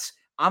our bets,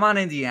 I'm on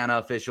Indiana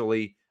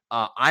officially,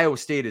 Iowa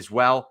State as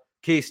well,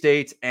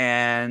 K-State,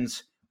 and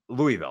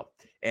Louisville.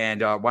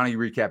 And why don't you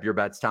recap your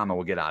bets, Tom, and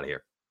we'll get out of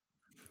here.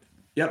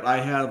 Yep, I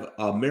have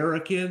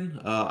American.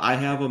 I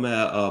have them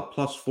at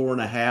plus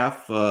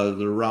 4.5.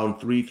 They're around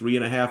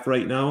 3.5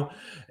 right now.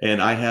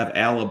 And I have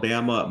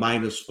Alabama at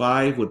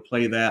 -5. Would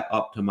play that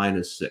up to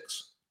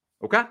 -6.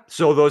 Okay,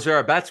 so those are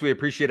our bets. We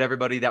appreciate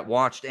everybody that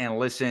watched and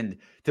listened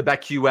to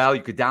BetQL.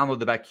 You could download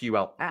the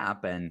BetQL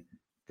app, and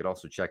you could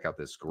also check out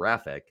this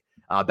graphic.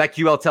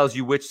 BetQL tells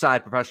you which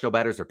side professional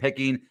bettors are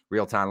picking,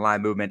 real-time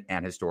line movement,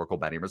 and historical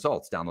betting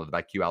results. Download the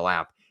BetQL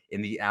app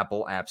in the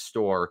Apple App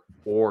Store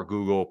or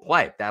Google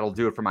Play. That'll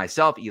do it for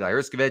myself, Eli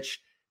Herskovich.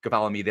 You can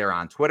follow me there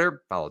on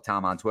Twitter. Follow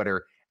Tom on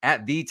Twitter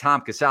at the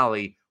Tom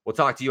Casale. We'll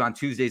talk to you on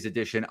Tuesday's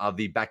edition of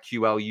the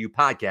BetQLU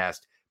podcast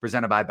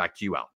presented by BetQL.